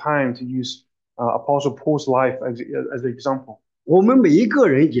at the time to use Apostle Paul's life as an example. 我们每一个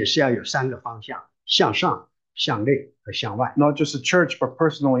人也是要有3个方向：向上、向内和向外。Not just the church, but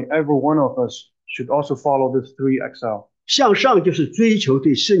personally, every one of us should also follow this 3XL. 向上就是追求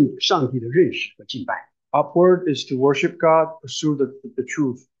对上帝的认识和敬拜。Upward is to worship God, pursue the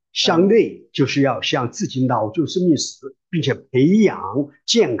truth. 向内就是要向自己老旧生命死，并且培养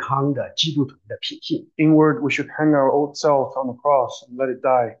健康的基督徒的品性。Inward, we should hang our old self on the cross and let it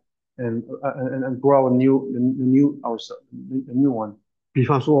die and grow a new one. 比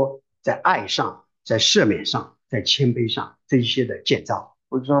方说，在爱上、在赦免上、在谦卑上这一些的建造。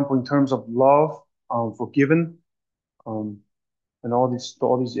For example, in terms of love, forgiven, and all these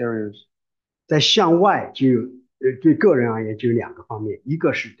areas. 在向外就有，对个人而言就有两个方面，一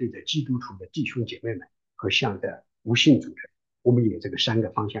个是对着基督徒的弟兄姐妹们和向着无信主的人，我们有这个三个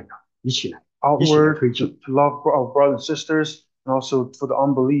方向感，一起来 Outward 推进。to love our brothers and sisters, and also for the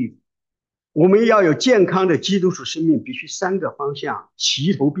unbelief. 我们要有健康的基督徒生命，必须三个方向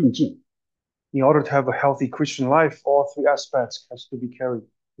齐头并进。In order to have a healthy Christian life, all three aspects has to be carried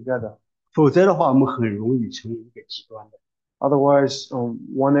together. 否则的话，我们很容易成为一个极端的， Otherwise,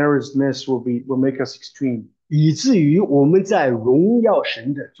 one area's miss will make us extreme, 以至于我们在荣耀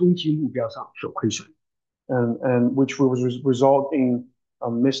神的终极目标上受亏损。and which will result in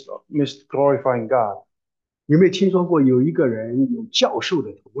missed glorifying God. 有没有听说过有一个人有教授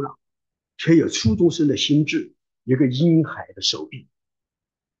的头脑，却有初中生的心智，有个婴孩的手臂？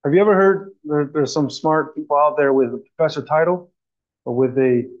 Have you ever heard there's some smart people out there with a professor title, or with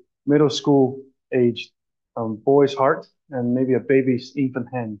a middle school aged boy's heart and maybe a baby's infant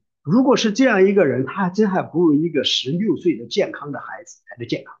hand? 如果是这样一个人，他真还不如一个16岁的健康的孩子来的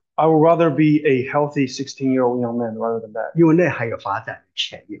健康， I would rather be a healthy 16-year-old young man rather than that, 因为那还有发展的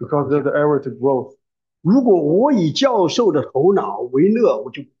潜力。 because there's the area to growth. 如果我以教授的头脑为乐，我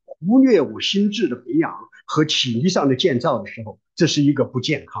就忽略我心智的培养和体力上的建造的时候，这是一个不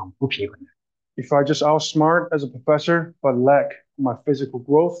健康、不平衡的。 If I just outsmart as a professor but lack my physical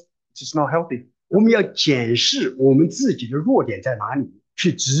growth, it's just not healthy. 我们要检视我们自己的弱点在哪里，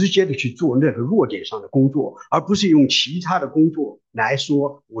去直接的去做那个弱点上的工作，而不是用其他的工作来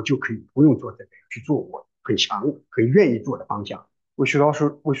说，我就可以不用做这个，去做我很强、很愿意做的方向。We should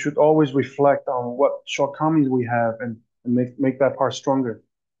always reflect on what shortcomings we have and make that part stronger.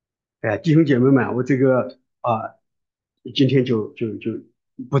 弟兄姐妹们，我这个今天就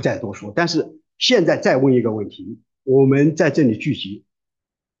不再多说。但是现在再问一个问题：我们在这里聚集，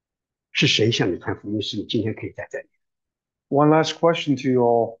是谁向你传福音？是你今天可以在这里？ One last question to you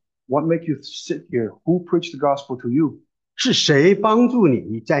all: What make you sit here? Who preached the gospel to you? 是谁帮助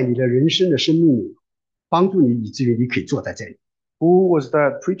你在你的人生的生命里，帮助你以至于你可以坐在这里？ Who was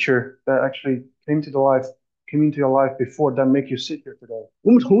that preacher that actually came into your life before that make you sit here today?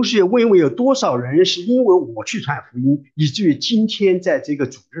 我们同时也问一问，有多少人是因为我去传福音，以至于今天在这个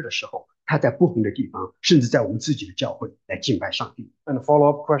主日的时候，他在不同的地方，甚至在我们自己的教会来敬拜上帝。 And the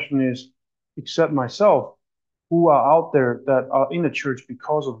follow-up question is, except myself, who are out there that are in the church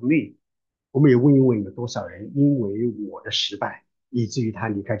because of me? 我们也问一问，有多少人因为我的失败，以至于他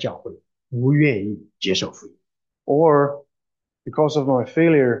离开教会，不愿意接受福音。 Or because of my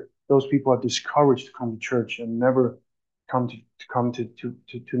failure, those people are discouraged to come to church and never come to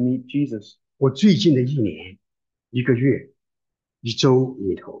meet Jesus. 我最近的一年、一个月、一周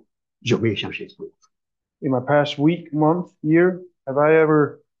里头，有没有向谁说？ In my past week, month, year, have I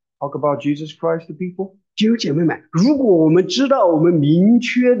ever talked about Jesus Christ to people? 弟兄姐妹们，如果我们知道我们明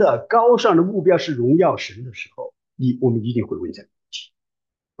确的高尚的目标是荣耀神的时候，我们一定会问这个问题。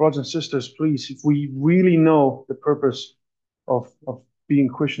 Brothers and sisters, please, if we really know the purpose of being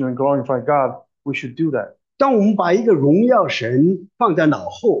Christian and glorify God, we should do that. 当我们把一个荣耀神放在脑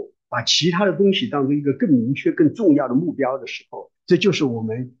后，把其他的东西当做一个更明确、更重要的目标的时候，这就是我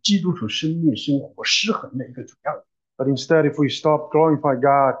们基督徒生命生活失衡的一个主要原因。 But instead, if we stop glorify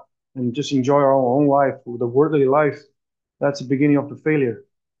God and just enjoy our own life, the worldly life, that's the beginning of the failure.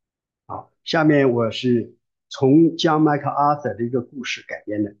 好，下面我是从John MacArthur 的一个故事改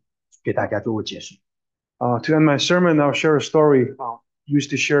编的，给大家做个结束。To end my sermon, I'll share a story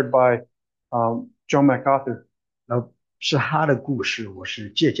used to shared by John MacArthur. 是他的故事，我是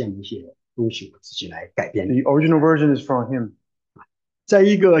借鉴一些东西，我自己来改编的。 The original version is from him. 在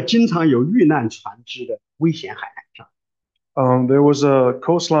一个经常有遇难船只的危险海岸上， There was a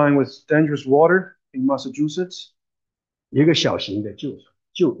coastline with dangerous water in Massachusetts. 一个小型的救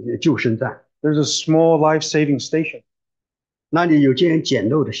生站， There's a small life-saving station. 那里有间简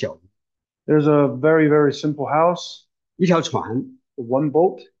陋的小屋， There's a very, very simple house, 一条船， one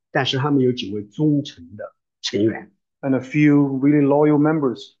boat, 但是他们有几位忠诚的成员， and a few really loyal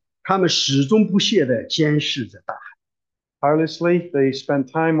members. 他们始终不懈地监视着大海。 Tirelessly, they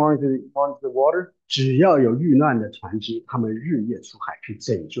spend time monitoring the water. 只要有遇难的船只，他们日夜出海去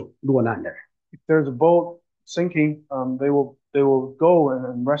拯救落难的人。 If there's a boat sinking, they will go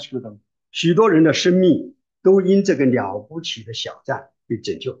and rescue them. 许多人的生命都因这个了不起的小站被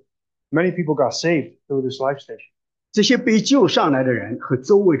拯救。 Many people got saved through this life station. 这些被救上来的人和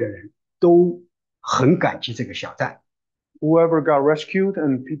周围的人都很感激这个小站。whoever got rescued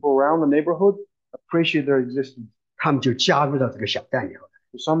and people around the neighborhood appreciate their existence. 他们就加入到这个小站里头，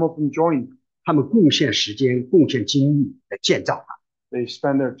 So some of them joined. 他们贡献时间、贡献精力来建造它， They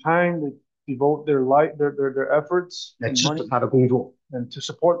spend their time, they devote their life, their efforts 来 and 支持 money 他的工作。 and to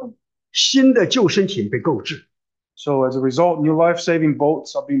support them. 新的救生艇被购置， So as a result, new life-saving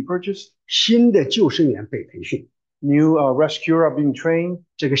boats are being purchased. 新的救生员被培训， New rescuer are being trained.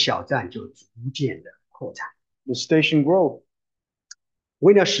 这个小站就逐渐的扩展。 The station grow.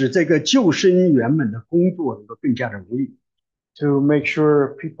 为了使这个救生员们的工作能够更加的容易， To make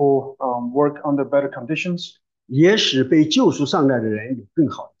sure people work under better conditions, 也使被救赎上来的人有更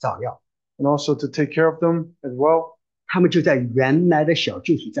好的照料。 and also to take care of them as well. 他们就在原来的小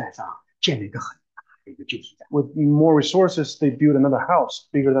救赎站上建了一个很大的一个救赎站， With more resources, they build another house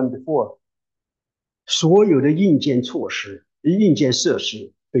bigger than before. 所有的硬件设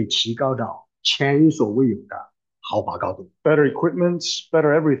施被提高到前所未有的豪华高度。 Better equipments,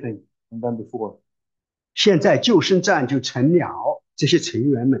 better everything than before. 现在救生站就成了这些成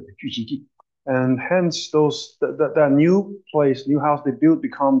员们的聚集地。 And hence that new place, new house they built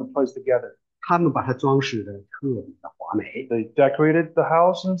become the place to gather. 他们把它装饰的特别的华美。 They decorated the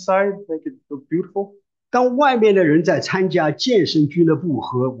house inside, make it look beautiful. 当外面的人在参加健身俱乐部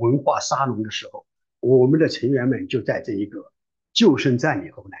和文化沙龙的时候，我们的成员们就在这一个救生站里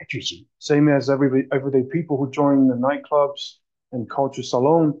头来聚集。 Same as everyday people who join the nightclubs and culture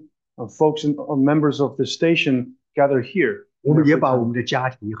salon, folks and members of the station gather here. 我们也把我们的家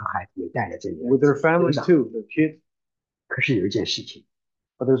庭和孩子也带来这里。 With their families too, their kids. 可是有一件事情，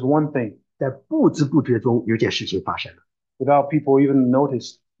 But there's one thing, 在不知不觉中有件事情发生了， without people even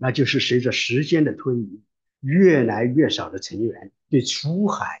noticed, 那就是随着时间的推移，越来越少的成员对出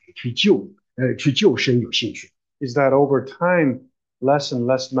海去救生有兴趣。 is that over time, less and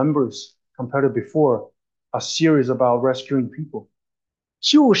less members compared to before are serious about rescuing people.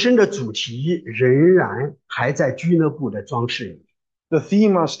 救生的主题仍然还在俱乐部的装饰里， The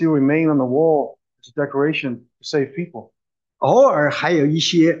theme must still remain on the wall as a decoration to save people. 偶尔还有一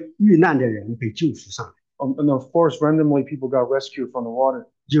些遇难的人被救赎上来， And of course, randomly people got rescued from the water.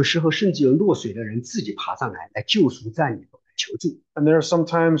 有时候甚至有落水的人自己爬上来救赎站里头来求助。 And there are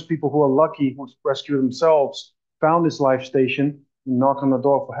sometimes people who are lucky who rescue themselves, found this life station, and knock on the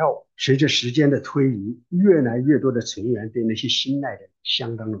door for help. 随着时间的推移，越来越多的成员对那些新来的人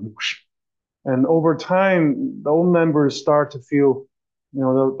相当的漠视。 And over time, the old members start to feel,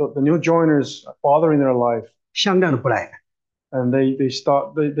 the new joiners are bothering their life, 相当的不耐烦， and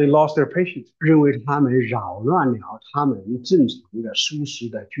they lost their patience. 认为他们扰乱了他们正常的舒适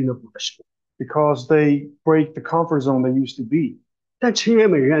的俱乐部的生活。 Because they break the comfort zone they used to be. 但成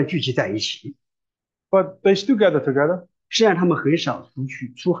员们仍然聚集在一起， But they still gather together. 虽然他们很少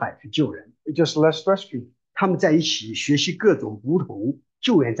出海去救人， It's just less rescue. 他们在一起学习各种不同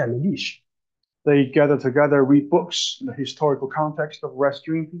救援站的历史， They gather together, read books in the historical context of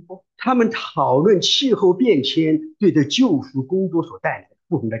rescuing people. 他们讨论气候变迁对这救赎工作所带来的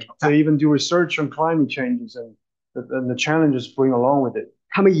不同的挑战， They even do research on climate changes and the challenges bring along with it.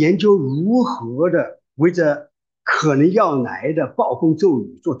 他们研究如何的为着可能要来的暴风骤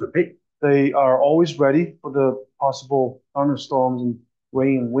雨做准备。 They are always ready for the possible thunderstorms and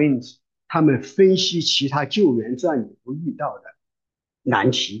rain and winds. 他们分析其他救援站里头遇到的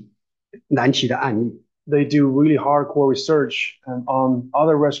难题的案例， They do really hardcore research and on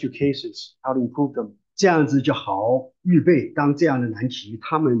other rescue cases, how to improve them. 这样子就好预备当这样的难题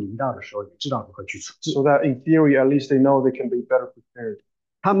他们临到的时候，也知道如何去处置。 So that in theory, at least they know they can be better prepared.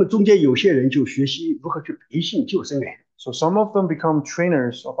 他们中间有些人就学习如何去培训救生员， So some of them become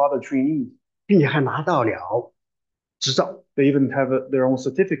trainers of other trainees. 并且还拿到了执照。 They even have their own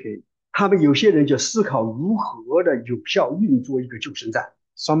certificate. 他们有些人就思考如何的有效运作一个救生站。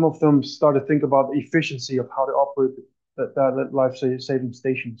 Some of them start to think about the efficiency of how to operate that life-saving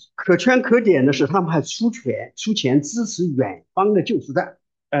stations. 可圈可点的是，他们还出钱支持远方的救赎站。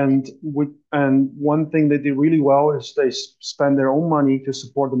 And one thing they did really well is they spend their own money to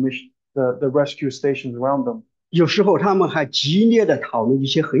support the mission, the rescue stations around them. 有时候他们还激烈的讨论一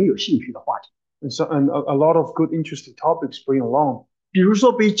些很有兴趣的话题， And a lot of good, interesting topics bring along. 比如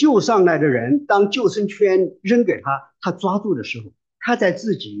说被救上来的人，当救生圈扔给他，他抓住的时候，他在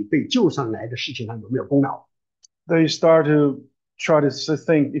自己被救上来的事情上有没有功劳？ They start to try to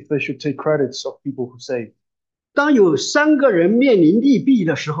think if they should take credits of people who saved. 当有3个人面临利弊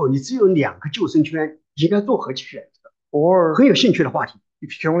的时候，你只有2个救生圈，应该做何选择？ Or 很有兴趣的话题。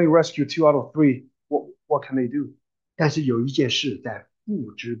 if you can only rescue 2 out of 3, what can they do? 但是有一件事在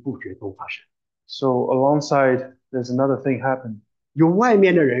不知不觉中发生， So alongside, there's another thing happened. 有外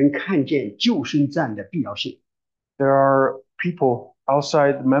面的人看见救生站的必要性， There are people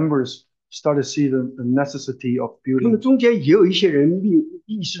outside members start to see the necessity of 他们 building. 中间也有一些人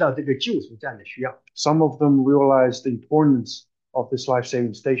意识到这个救赎站的需要， Some of them realize the importance of this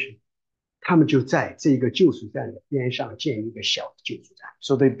life-saving station. 他们就在这个救赎站的边上建一个小的救赎站。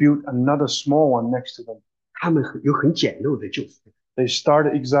 So they built another small one next to them. 他们有很简陋的救赎站， They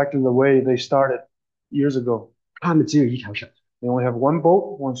started exactly the way they started years ago. 他们只有一条小船， They only have one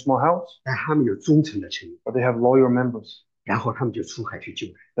boat, one small house, 但他们有忠诚的成员， but they have loyal members. 然后他们就出海去救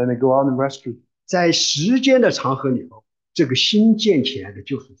人。 Then they go out and rescue. 在时间的长河里头，这个新建起来的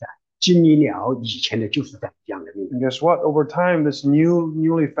救赎站经历了以前的救赎站一样的命运。 And guess what? Over time, this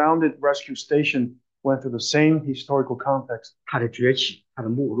newly founded rescue station went through the same historical context. 它的崛起、它的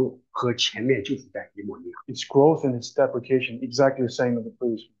没落和前面救赎站一模一样。 Its growth and its deprecation exactly the same as the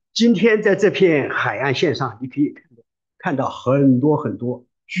previous one. 今天在这片海岸线上，你可以看到很多很多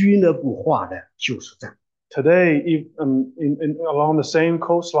俱乐部化的救赎站。 Today, along the same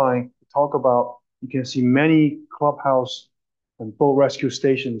coastline, we talk about, you can see many clubhouse and boat rescue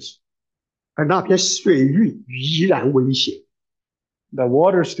stations. 而那片水域依然危险， The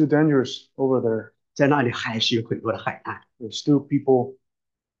water is still dangerous over there. 在那里还是有很多的海难， There's still people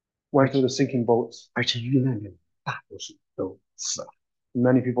went through the sinking boats. 而且遇难的人大多数都死了。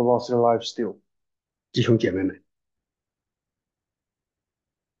 Many people lost their lives still. 弟兄姐妹们，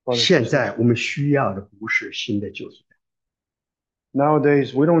 Brothers and 现 sisters. 在我们需要的不是新的救赎站，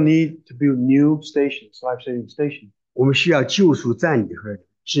 Nowadays, we don't need to build new stations, life-saving stations. 我们需要救赎站里和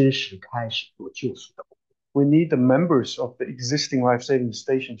真实开始做救赎的工作。 We need the members of the existing life-saving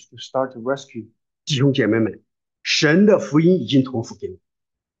stations to start to rescue. 弟兄姐妹们，神的福音已经托付给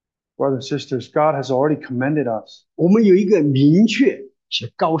我们， Brothers and sisters, God has already commended us. 我们有一个明确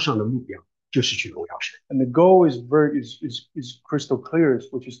且高尚的目标，就是去荣耀神。 And the goal is crystal clear,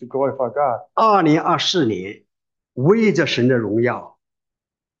 which is to glorify God. 2024年，为着神的荣耀，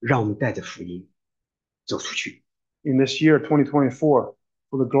让我们带着福音走出去。 In this year, 2024,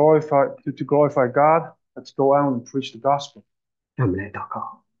 to glorify God, let's go out and preach the gospel. 让我们来祷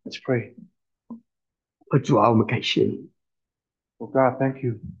告， Let's pray. 主啊，我们感谢你， Oh God, thank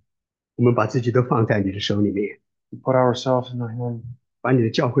you. 我们把自己都放在你的手里面， We put ourselves in your hand. 把你的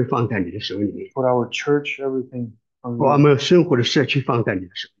教会放在你的手里面， Put our church, everything on 把我 you. 们生活的社区放在你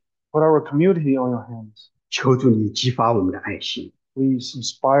的手里。 Put our community on your hands. 求主你激发我们的爱心， Please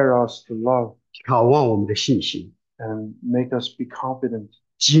inspire us to love 眺望我们的信心， and make us be confident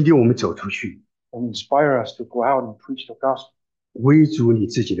激励我们走出去， and inspire us to go out and preach the gospel. 为主你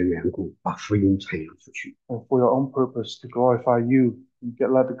自己的缘故，把福音传扬出去。 And for your own purpose, to glorify you and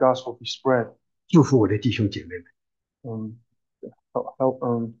let the gospel be spread. 祝福我的弟兄姐妹们，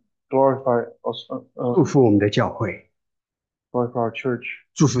 Help glorify us, 祝福我们的教会， glorify our church,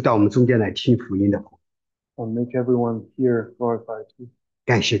 祝福到我们中间来听福音的朋友。 and make everyone here glorified too.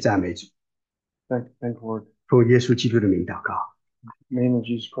 感谢赞美主， Thank Lord. 奉耶稣基督的名祷告。 In the name of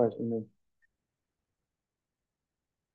Jesus Christ, amen.